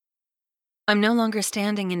away. I'm no longer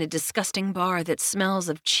standing in a disgusting bar that smells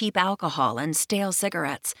of cheap alcohol and stale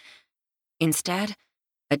cigarettes. Instead,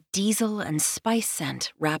 a diesel and spice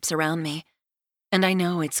scent wraps around me, and I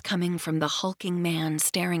know it's coming from the hulking man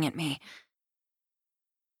staring at me.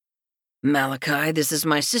 "Malachi, this is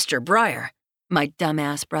my sister, Briar," my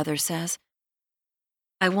dumbass brother says.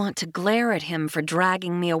 I want to glare at him for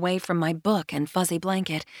dragging me away from my book and fuzzy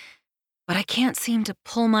blanket, but I can't seem to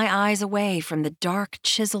pull my eyes away from the dark,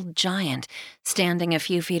 chiseled giant standing a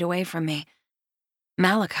few feet away from me.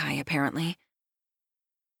 Malachi, apparently.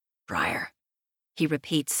 "Briar," he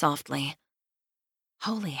repeats softly.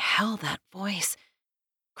 Holy hell, that voice.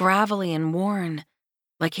 Gravelly and worn,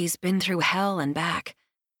 like he's been through hell and back.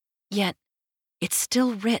 Yet, it's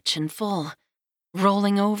still rich and full,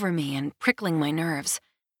 rolling over me and prickling my nerves.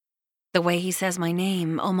 The way he says my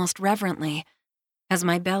name, almost reverently, has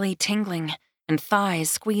my belly tingling and thighs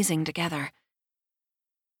squeezing together.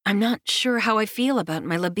 I'm not sure how I feel about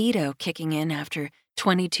my libido kicking in after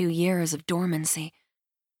 22 years of dormancy.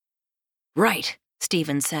 "Right,"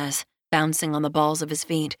 Stephen says, bouncing on the balls of his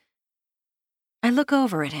feet. I look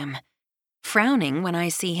over at him, frowning when I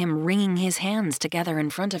see him wringing his hands together in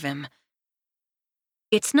front of him.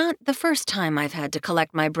 It's not the first time I've had to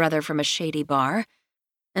collect my brother from a shady bar,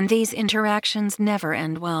 and these interactions never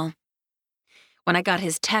end well. When I got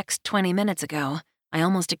his text 20 minutes ago, I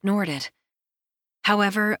almost ignored it.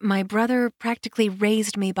 However, my brother practically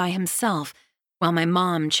raised me by himself while my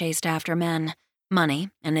mom chased after men, money,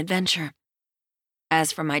 and adventure.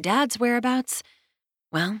 As for my dad's whereabouts,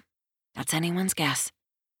 well, that's anyone's guess.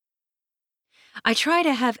 I try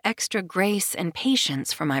to have extra grace and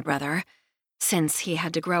patience for my brother, since he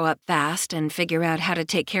had to grow up fast and figure out how to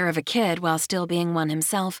take care of a kid while still being one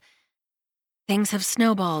himself. Things have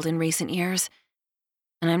snowballed in recent years,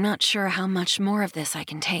 and I'm not sure how much more of this I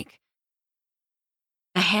can take.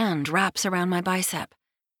 A hand wraps around my bicep,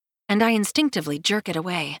 and I instinctively jerk it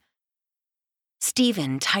away.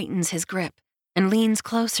 Stephen tightens his grip and leans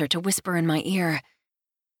closer to whisper in my ear,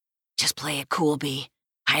 "Just play it cool, B.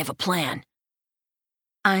 I have a plan."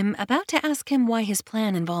 I'm about to ask him why his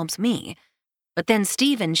plan involves me, but then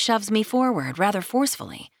Stephen shoves me forward rather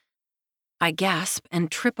forcefully. I gasp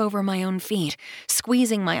and trip over my own feet,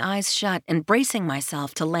 squeezing my eyes shut and bracing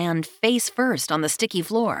myself to land face first on the sticky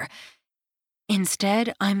floor.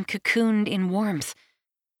 Instead, I'm cocooned in warmth,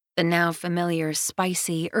 the now familiar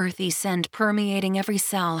spicy, earthy scent permeating every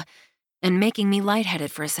cell and making me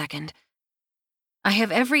lightheaded for a second. I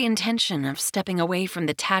have every intention of stepping away from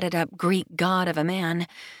the tatted-up Greek god of a man,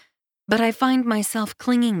 but I find myself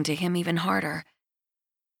clinging to him even harder.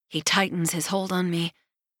 He tightens his hold on me,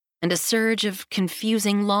 and a surge of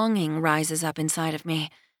confusing longing rises up inside of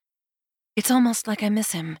me. It's almost like I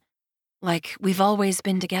miss him, like we've always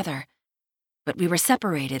been together, but we were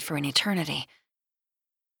separated for an eternity.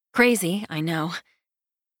 Crazy, I know,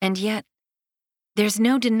 and yet there's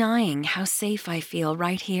no denying how safe I feel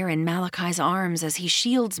right here in Malachi's arms as he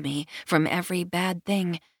shields me from every bad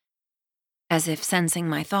thing. As if sensing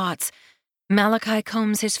my thoughts, Malachi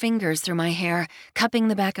combs his fingers through my hair, cupping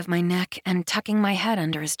the back of my neck and tucking my head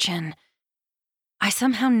under his chin. I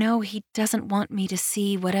somehow know he doesn't want me to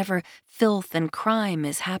see whatever filth and crime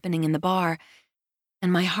is happening in the bar,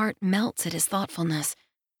 and my heart melts at his thoughtfulness.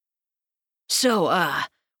 So,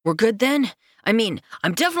 we're good then? I mean,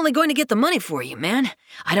 I'm definitely going to get the money for you, man.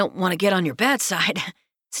 I don't want to get on your bad side,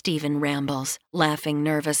 Stephen rambles, laughing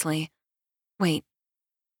nervously. Wait,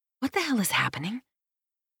 what the hell is happening?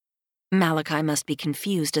 Malachi must be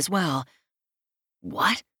confused as well.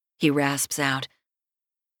 What? He rasps out.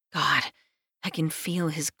 God, I can feel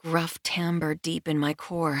his gruff timbre deep in my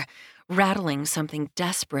core, rattling something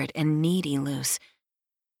desperate and needy loose.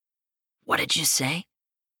 What did you say?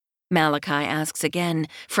 Malachi asks again,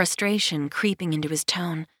 frustration creeping into his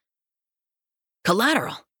tone.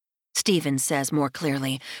 Collateral, Stephen says more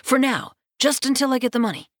clearly. For now, just until I get the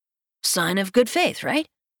money. Sign of good faith, right?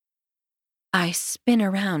 I spin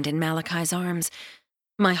around in Malachi's arms,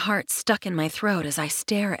 my heart stuck in my throat as I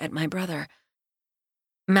stare at my brother.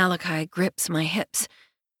 Malachi grips my hips,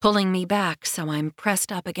 pulling me back so I'm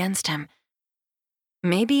pressed up against him.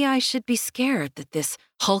 Maybe I should be scared that this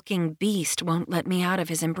hulking beast won't let me out of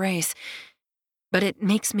his embrace, but it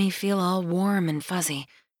makes me feel all warm and fuzzy.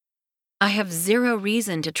 I have zero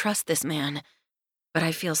reason to trust this man, but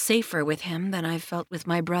I feel safer with him than I've felt with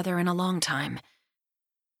my brother in a long time.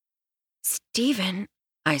 "Stephen,"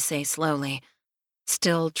 I say slowly,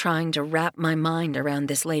 still trying to wrap my mind around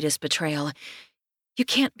this latest betrayal. "You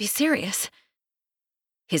can't be serious."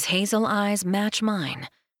 His hazel eyes match mine,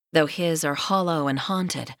 though his are hollow and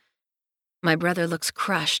haunted. My brother looks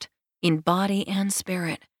crushed, in body and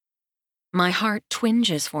spirit. My heart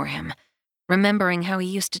twinges for him, remembering how he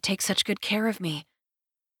used to take such good care of me.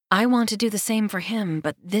 I want to do the same for him,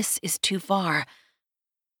 but this is too far.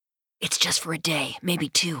 "It's just for a day, maybe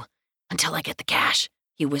 2, until I get the cash,"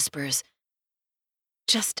 he whispers.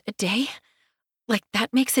 "Just a day? Like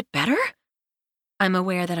that makes it better?" I'm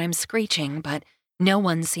aware that I'm screeching, but no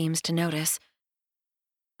one seems to notice.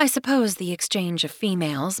 I suppose the exchange of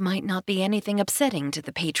females might not be anything upsetting to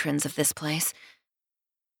the patrons of this place.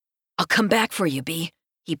 "I'll come back for you, B,"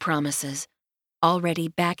 he promises, already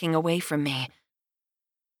backing away from me.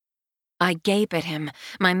 I gape at him,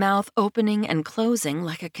 my mouth opening and closing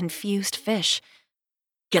like a confused fish.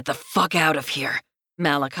 "Get the fuck out of here,"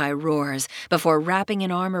 Malachi roars before wrapping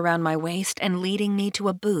an arm around my waist and leading me to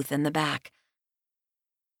a booth in the back.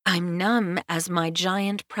 I'm numb as my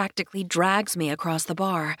giant practically drags me across the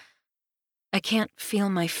bar. I can't feel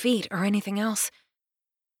my feet or anything else.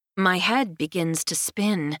 My head begins to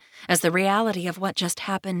spin as the reality of what just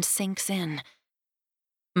happened sinks in.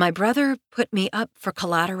 My brother put me up for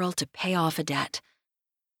collateral to pay off a debt.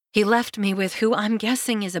 He left me with who I'm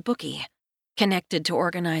guessing is a bookie, Connected to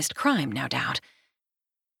organized crime, no doubt.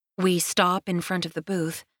 We stop in front of the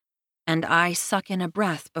booth, and I suck in a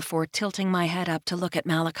breath before tilting my head up to look at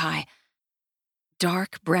Malachi.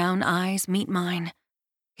 Dark brown eyes meet mine,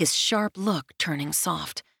 his sharp look turning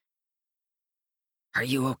soft. "Are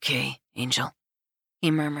you okay, Angel?"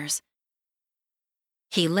 he murmurs.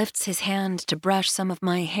 He lifts his hand to brush some of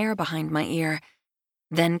my hair behind my ear,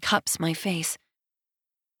 then cups my face.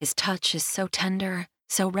 His touch is so tender,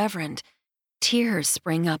 so reverent. Tears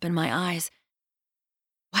spring up in my eyes.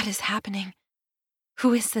 What is happening?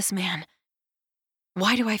 Who is this man?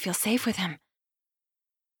 Why do I feel safe with him?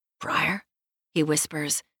 "Briar?" he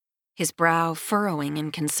whispers, his brow furrowing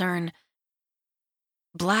in concern.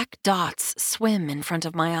 Black dots swim in front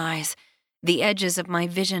of my eyes, the edges of my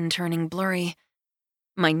vision turning blurry.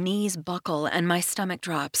 My knees buckle and my stomach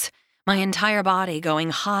drops, my entire body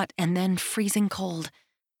going hot and then freezing cold.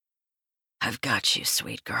 "I've got you,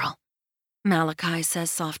 sweet girl," Malachi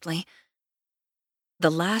says softly. The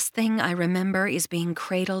last thing I remember is being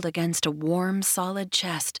cradled against a warm, solid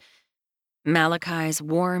chest, Malachi's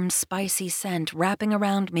warm, spicy scent wrapping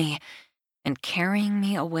around me and carrying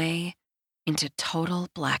me away into total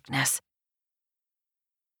blackness.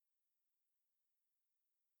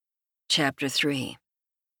 Chapter 3.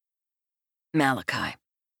 Malachi.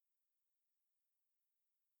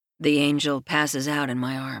 The angel passes out in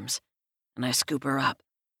my arms, and I scoop her up,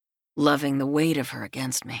 loving the weight of her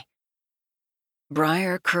against me.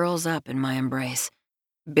 Briar curls up in my embrace,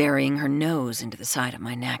 burying her nose into the side of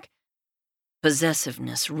my neck.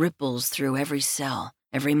 Possessiveness ripples through every cell,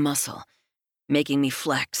 every muscle, making me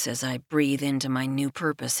flex as I breathe into my new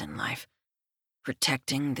purpose in life,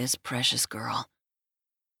 protecting this precious girl.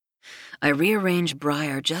 I rearrange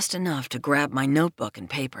Briar just enough to grab my notebook and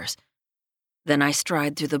papers. Then I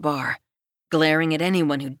stride through the bar, glaring at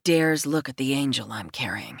anyone who dares look at the angel I'm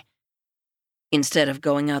carrying. Instead of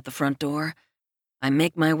going out the front door, I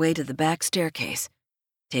make my way to the back staircase,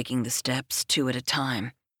 taking the steps 2 at a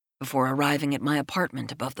time, before arriving at my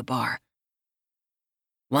apartment above the bar.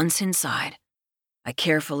 Once inside, I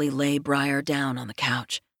carefully lay Briar down on the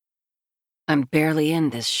couch. I'm barely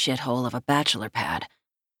in this shithole of a bachelor pad,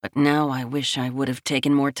 but now I wish I would have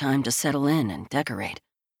taken more time to settle in and decorate.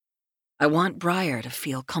 I want Briar to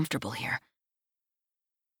feel comfortable here.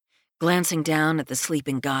 Glancing down at the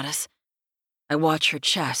sleeping goddess, I watch her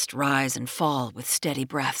chest rise and fall with steady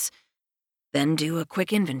breaths, then do a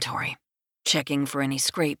quick inventory, checking for any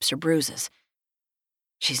scrapes or bruises.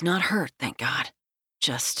 She's not hurt, thank God,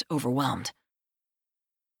 just overwhelmed.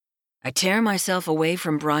 I tear myself away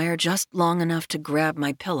from Briar just long enough to grab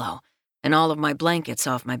my pillow and all of my blankets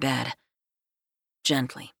off my bed.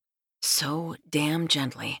 Gently, so damn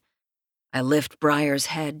gently, I lift Briar's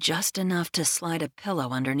head just enough to slide a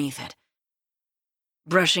pillow underneath it.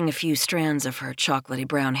 Brushing a few strands of her chocolatey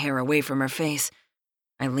brown hair away from her face,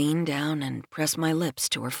 I lean down and press my lips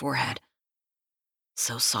to her forehead.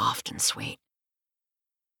 So soft and sweet.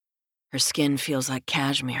 Her skin feels like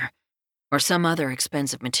cashmere or some other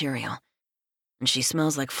expensive material, and she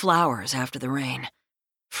smells like flowers after the rain,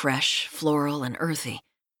 fresh, floral, and earthy.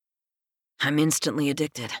 I'm instantly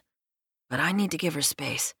addicted, but I need to give her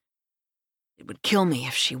space. It would kill me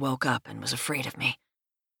if she woke up and was afraid of me.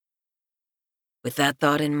 With that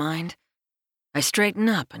thought in mind, I straighten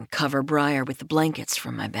up and cover Briar with the blankets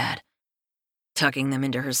from my bed, tucking them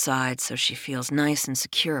into her side so she feels nice and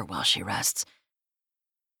secure while she rests.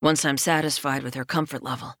 Once I'm satisfied with her comfort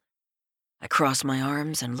level, I cross my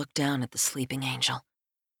arms and look down at the sleeping angel.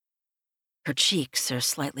 Her cheeks are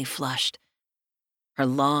slightly flushed, her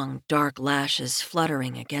long, dark lashes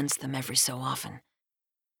fluttering against them every so often.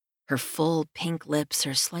 Her full pink lips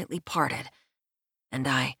are slightly parted, and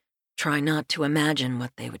I try not to imagine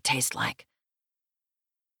what they would taste like.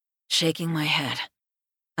 Shaking my head,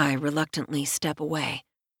 I reluctantly step away,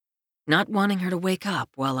 not wanting her to wake up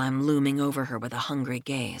while I'm looming over her with a hungry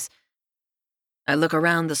gaze. I look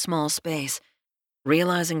around the small space,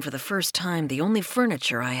 realizing for the first time the only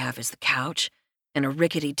furniture I have is the couch and a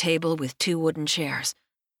rickety table with 2 wooden chairs.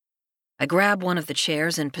 I grab one of the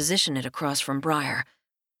chairs and position it across from Briar,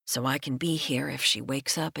 so I can be here if she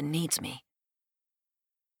wakes up and needs me.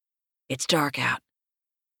 It's dark out,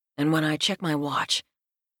 and when I check my watch,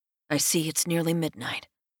 I see it's nearly midnight.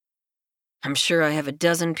 I'm sure I have a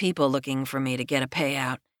dozen people looking for me to get a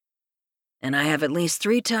payout, and I have at least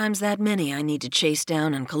 3 times that many I need to chase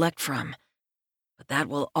down and collect from, but that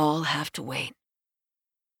will all have to wait.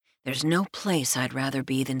 There's no place I'd rather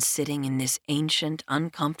be than sitting in this ancient,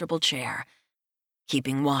 uncomfortable chair,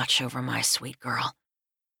 keeping watch over my sweet girl.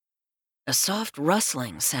 A soft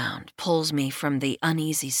rustling sound pulls me from the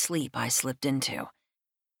uneasy sleep I slipped into.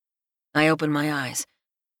 I open my eyes,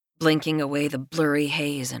 blinking away the blurry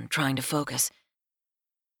haze and trying to focus.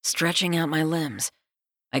 Stretching out my limbs,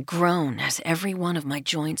 I groan as every one of my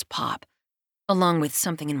joints pop, along with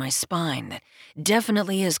something in my spine that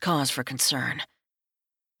definitely is cause for concern.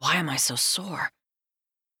 Why am I so sore?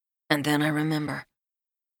 And then I remember.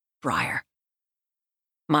 Briar.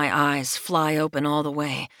 My eyes fly open all the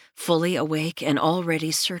way, fully awake and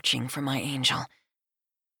already searching for my angel.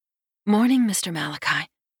 "Morning, Mr. Malachi,"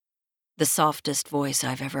 the softest voice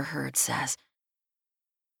I've ever heard says.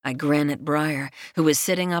 I grin at Briar, who is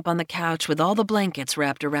sitting up on the couch with all the blankets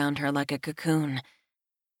wrapped around her like a cocoon.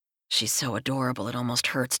 She's so adorable it almost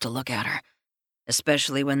hurts to look at her,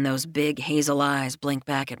 especially when those big hazel eyes blink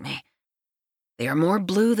back at me. They are more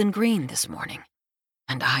blue than green this morning,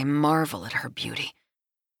 and I marvel at her beauty.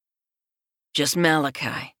 "Just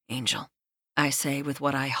Malachi, Angel," I say with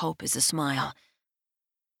what I hope is a smile.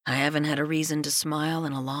 I haven't had a reason to smile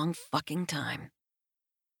in a long fucking time.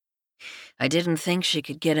 I didn't think she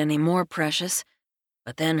could get any more precious,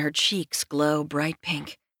 but then her cheeks glow bright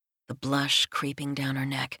pink, the blush creeping down her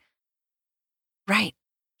neck. "Right,"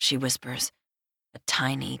 she whispers, a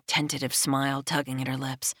tiny, tentative smile tugging at her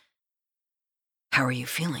lips. "How are you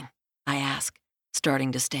feeling?" I ask,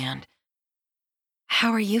 starting to stand.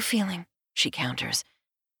 "How are you feeling?" she counters.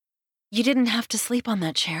 "You didn't have to sleep on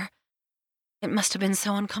that chair. It must have been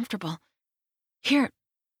so uncomfortable. Here,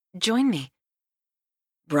 join me."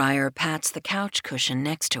 Briar pats the couch cushion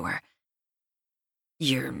next to her.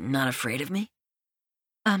 "You're not afraid of me?"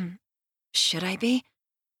 Should I be?"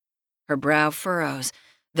 Her brow furrows,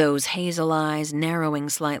 those hazel eyes narrowing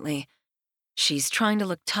slightly. She's trying to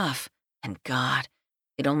look tough, and God,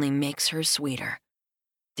 it only makes her sweeter.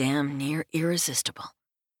 Damn near irresistible.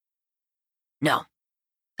 "No,"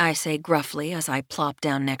 I say gruffly as I plop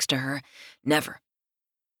down next to her. "Never."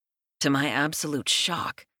 To my absolute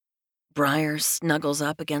shock, Briar snuggles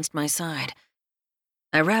up against my side.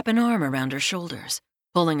 I wrap an arm around her shoulders,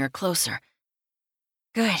 pulling her closer.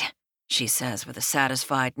 "Good," she says with a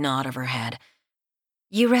satisfied nod of her head.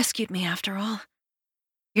 "You rescued me after all.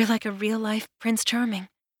 You're like a real-life Prince Charming."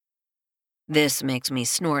 This makes me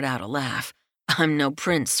snort out a laugh. I'm no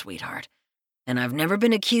prince, sweetheart, and I've never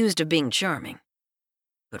been accused of being charming.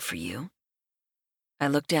 Good for you. I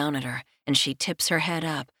look down at her, and she tips her head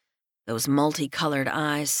up, those multicolored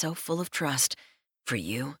eyes so full of trust. For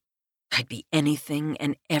you, I'd be anything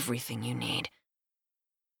and everything you need.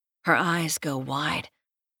 Her eyes go wide,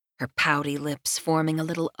 her pouty lips forming a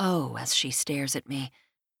little O as she stares at me.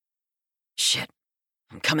 "Shit,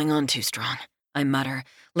 I'm coming on too strong," I mutter,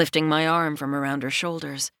 lifting my arm from around her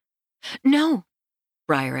shoulders. "No!"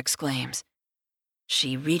 Briar exclaims.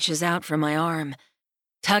 She reaches out for my arm,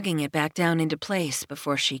 tugging it back down into place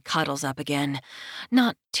before she cuddles up again.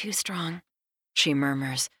 "Not too strong," she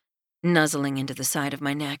murmurs, nuzzling into the side of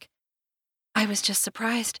my neck. "I was just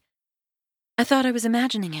surprised. I thought I was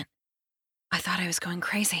imagining it. I thought I was going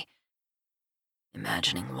crazy."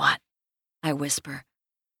 "Imagining what?" I whisper,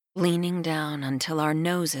 leaning down until our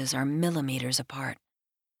noses are millimeters apart.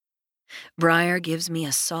 Briar gives me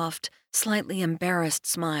a soft, slightly embarrassed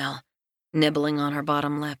smile, nibbling on her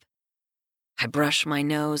bottom lip. I brush my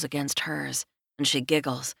nose against hers, and she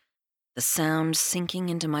giggles, the sound sinking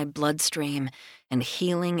into my bloodstream and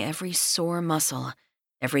healing every sore muscle,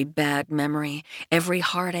 every bad memory, every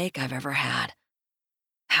heartache I've ever had.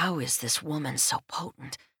 How is this woman so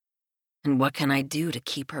potent? And what can I do to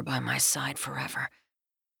keep her by my side forever?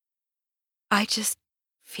 "I just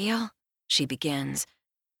feel," she begins,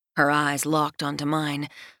 her eyes locked onto mine,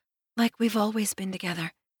 "like we've always been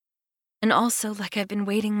together. And also like I've been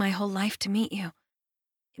waiting my whole life to meet you.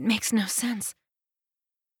 It makes no sense."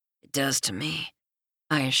 "It does to me,"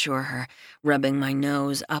 I assure her, rubbing my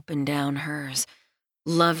nose up and down hers,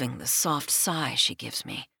 loving the soft sigh she gives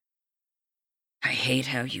me. "I hate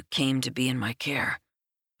how you came to be in my care,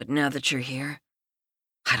 but now that you're here,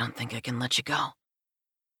 I don't think I can let you go."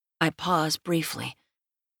 I pause briefly,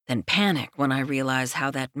 then panic when I realize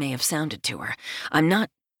how that may have sounded to her. "I'm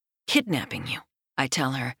not kidnapping you," I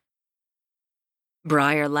tell her.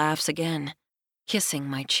 Briar laughs again, kissing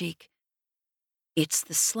my cheek. It's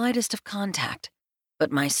the slightest of contact,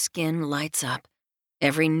 but my skin lights up,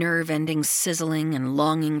 every nerve ending sizzling and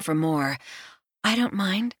longing for more. "I don't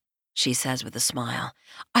mind," she says with a smile.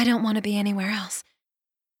 "I don't want to be anywhere else."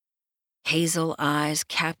 Hazel eyes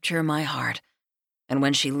capture my heart, and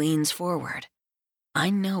when she leans forward,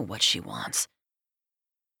 I know what she wants.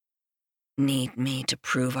 "Need me to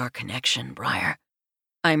prove our connection, Briar?"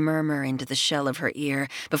 I murmur into the shell of her ear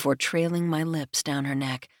before trailing my lips down her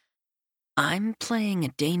neck. I'm playing a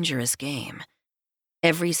dangerous game.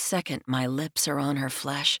 Every second my lips are on her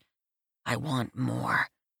flesh, I want more,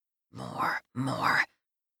 more, more.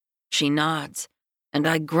 She nods, and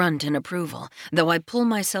I grunt in approval, though I pull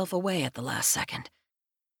myself away at the last second.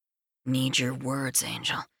 Need your words,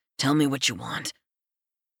 Angel. Tell me what you want.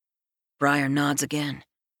 Briar nods again,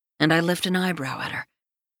 and I lift an eyebrow at her.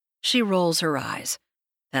 She rolls her eyes,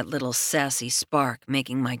 that little sassy spark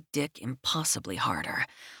making my dick impossibly harder.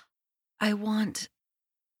 I want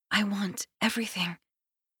everything,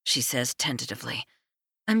 she says tentatively.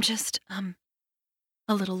 I'm just,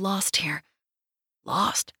 a little lost here.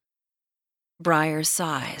 Lost? Briar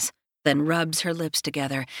sighs, then rubs her lips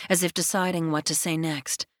together as if deciding what to say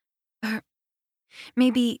next.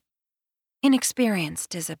 Maybe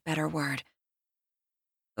inexperienced is a better word.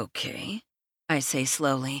 Okay, I say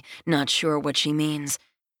slowly, not sure what she means.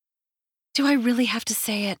 Do I really have to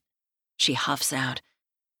say it? She huffs out.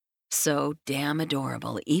 So damn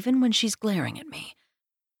adorable, even when she's glaring at me.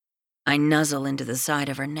 I nuzzle into the side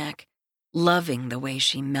of her neck, loving the way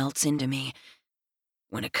she melts into me.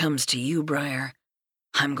 When it comes to you, Briar,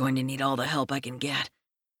 I'm going to need all the help I can get.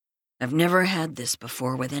 I've never had this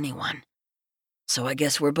before with anyone, so I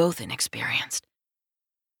guess we're both inexperienced.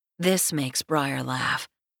 This makes Briar laugh.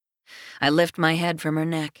 I lift my head from her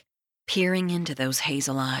neck, peering into those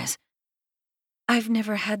hazel eyes. I've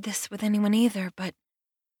never had this with anyone either, but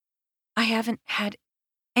I haven't had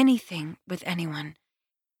anything with anyone,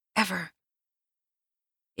 ever.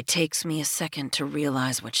 It takes me a second to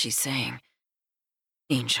realize what she's saying.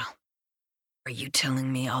 Angel, are you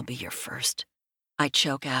telling me I'll be your first? I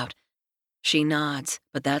choke out. She nods,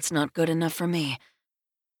 but that's not good enough for me.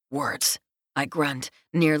 Words, I grunt,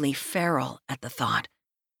 nearly feral at the thought.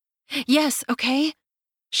 Yes, okay,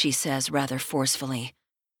 she says rather forcefully.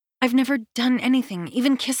 I've never done anything,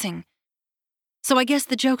 even kissing. So I guess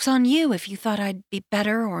the joke's on you if you thought I'd be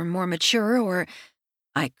better or more mature or...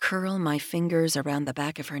 I curl my fingers around the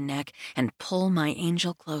back of her neck and pull my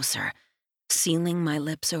angel closer, sealing my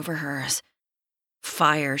lips over hers.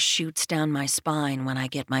 Fire shoots down my spine when I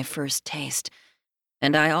get my first taste,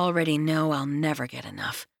 and I already know I'll never get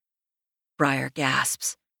enough. Briar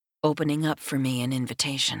gasps, opening up for me an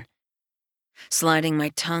invitation. Sliding my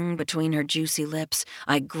tongue between her juicy lips,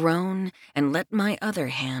 I groan and let my other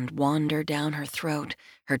hand wander down her throat,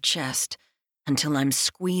 her chest, until I'm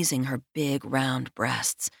squeezing her big, round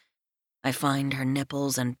breasts. I find her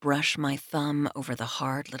nipples and brush my thumb over the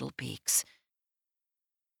hard little peaks.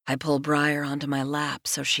 I pull Briar onto my lap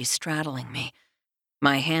so she's straddling me,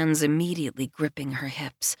 my hands immediately gripping her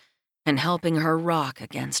hips and helping her rock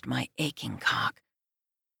against my aching cock.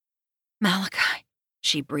 Malachi,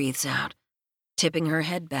 she breathes out, tipping her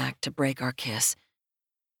head back to break our kiss.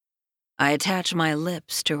 I attach my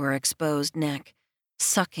lips to her exposed neck,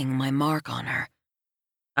 sucking my mark on her.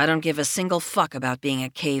 I don't give a single fuck about being a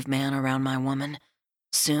caveman around my woman.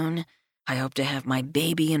 Soon, I hope to have my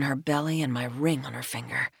baby in her belly and my ring on her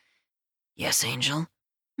finger. Yes, Angel?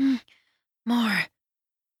 More.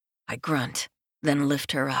 I grunt, then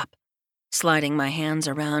lift her up, sliding my hands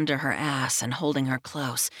around to her ass and holding her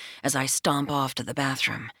close as I stomp off to the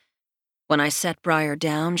bathroom. When I set Briar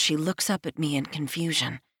down, she looks up at me in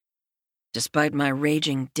confusion. Despite my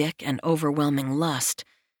raging dick and overwhelming lust,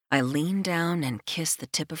 I lean down and kiss the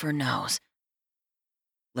tip of her nose.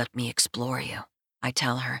 Let me explore you, I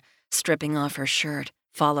tell her, stripping off her shirt,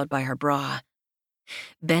 followed by her bra.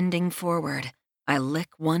 Bending forward, I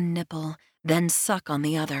lick one nipple, then suck on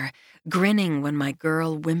the other, grinning when my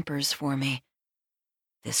girl whimpers for me.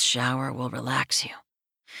 This shower will relax you.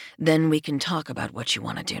 Then we can talk about what you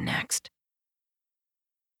want to do next.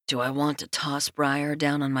 Do I want to toss Briar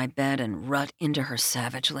down on my bed and rut into her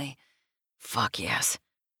savagely? Fuck yes.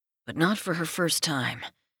 But not for her first time.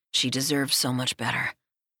 She deserves so much better.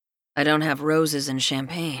 I don't have roses and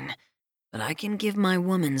champagne, but I can give my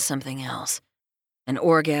woman something else. An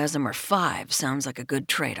orgasm or 5 sounds like a good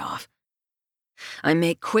trade-off. I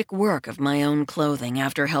make quick work of my own clothing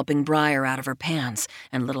after helping Briar out of her pants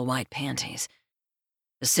and little white panties.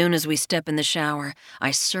 As soon as we step in the shower,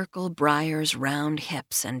 I circle Briar's round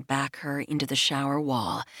hips and back her into the shower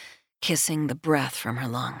wall, kissing the breath from her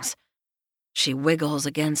lungs. She wiggles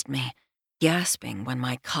against me, gasping when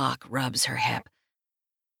my cock rubs her hip.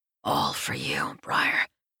 All for you, Briar,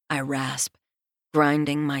 I rasp,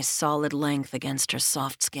 grinding my solid length against her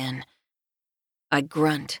soft skin. I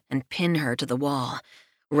grunt and pin her to the wall,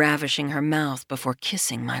 ravishing her mouth before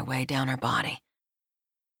kissing my way down her body.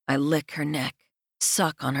 I lick her neck,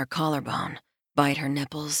 suck on her collarbone, bite her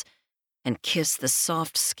nipples, and kiss the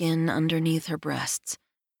soft skin underneath her breasts.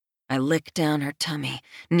 I lick down her tummy,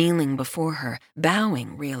 kneeling before her,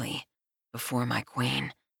 bowing, really, before my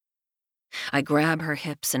queen. I grab her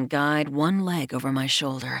hips and guide one leg over my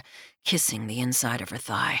shoulder, kissing the inside of her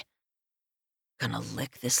thigh. Gonna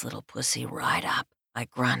lick this little pussy right up, I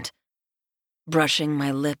grunt. Brushing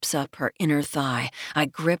my lips up her inner thigh, I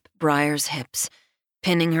grip Briar's hips,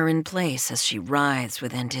 pinning her in place as she writhes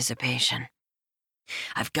with anticipation.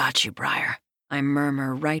 I've got you, Briar, I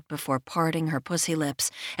murmur right before parting her pussy lips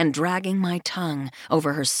and dragging my tongue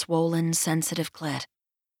over her swollen, sensitive clit.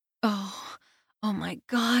 Oh my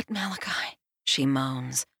God, Malachi, she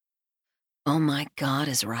moans. Oh my God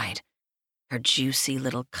is right. Her juicy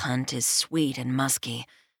little cunt is sweet and musky,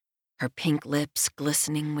 her pink lips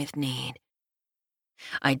glistening with need.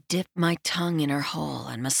 I dip my tongue in her hole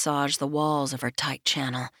and massage the walls of her tight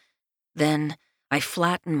channel. Then I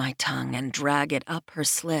flatten my tongue and drag it up her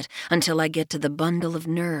slit until I get to the bundle of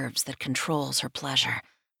nerves that controls her pleasure.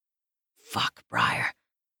 Fuck, Briar,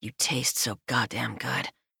 you taste so goddamn good.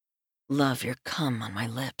 Love your cum on my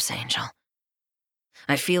lips, Angel.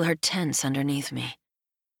 I feel her tense underneath me.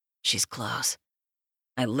 She's close.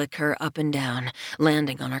 I lick her up and down,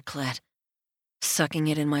 landing on her clit. Sucking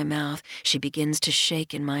it in my mouth, she begins to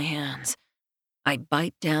shake in my hands. I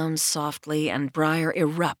bite down softly and Briar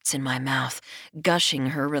erupts in my mouth, gushing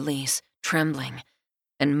her release, trembling,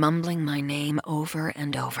 and mumbling my name over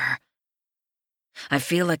and over. I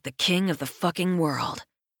feel like the king of the fucking world,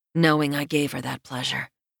 knowing I gave her that pleasure.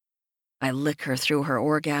 I lick her through her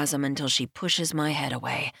orgasm until she pushes my head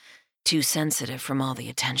away, too sensitive from all the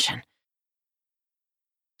attention.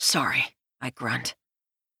 Sorry, I grunt.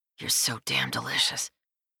 You're so damn delicious.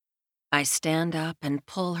 I stand up and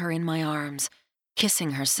pull her in my arms,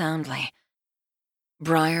 kissing her soundly.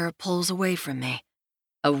 Briar pulls away from me,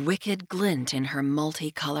 a wicked glint in her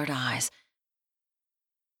multicolored eyes.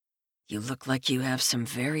 You look like you have some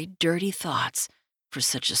very dirty thoughts for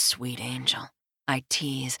such a sweet angel, I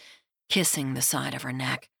tease, kissing the side of her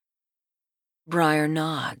neck. Briar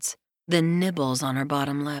nods, then nibbles on her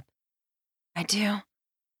bottom lip. I do.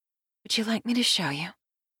 Would you like me to show you?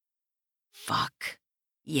 Fuck,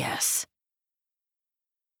 yes.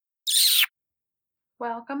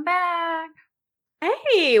 Welcome back.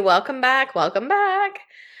 Hey, welcome back. Welcome back.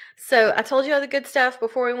 So I told you all the good stuff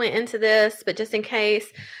before we went into this, but just in case,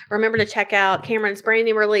 remember to check out Cameron's brand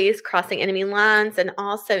new release, Crossing Enemy Lines, and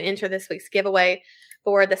also enter this week's giveaway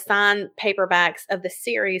for the signed paperbacks of the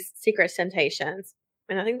series Secret Temptations.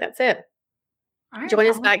 And I think that's it. Right, join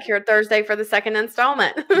us back here Thursday for the second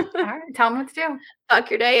installment. All right, tell them what to do. Fuck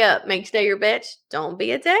your day up. Make today your bitch. Don't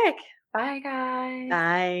be a dick. Bye, guys.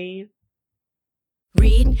 Bye.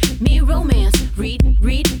 Read me romance. Read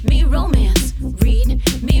me romance. Read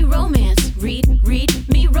me romance. Read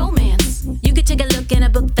me romance.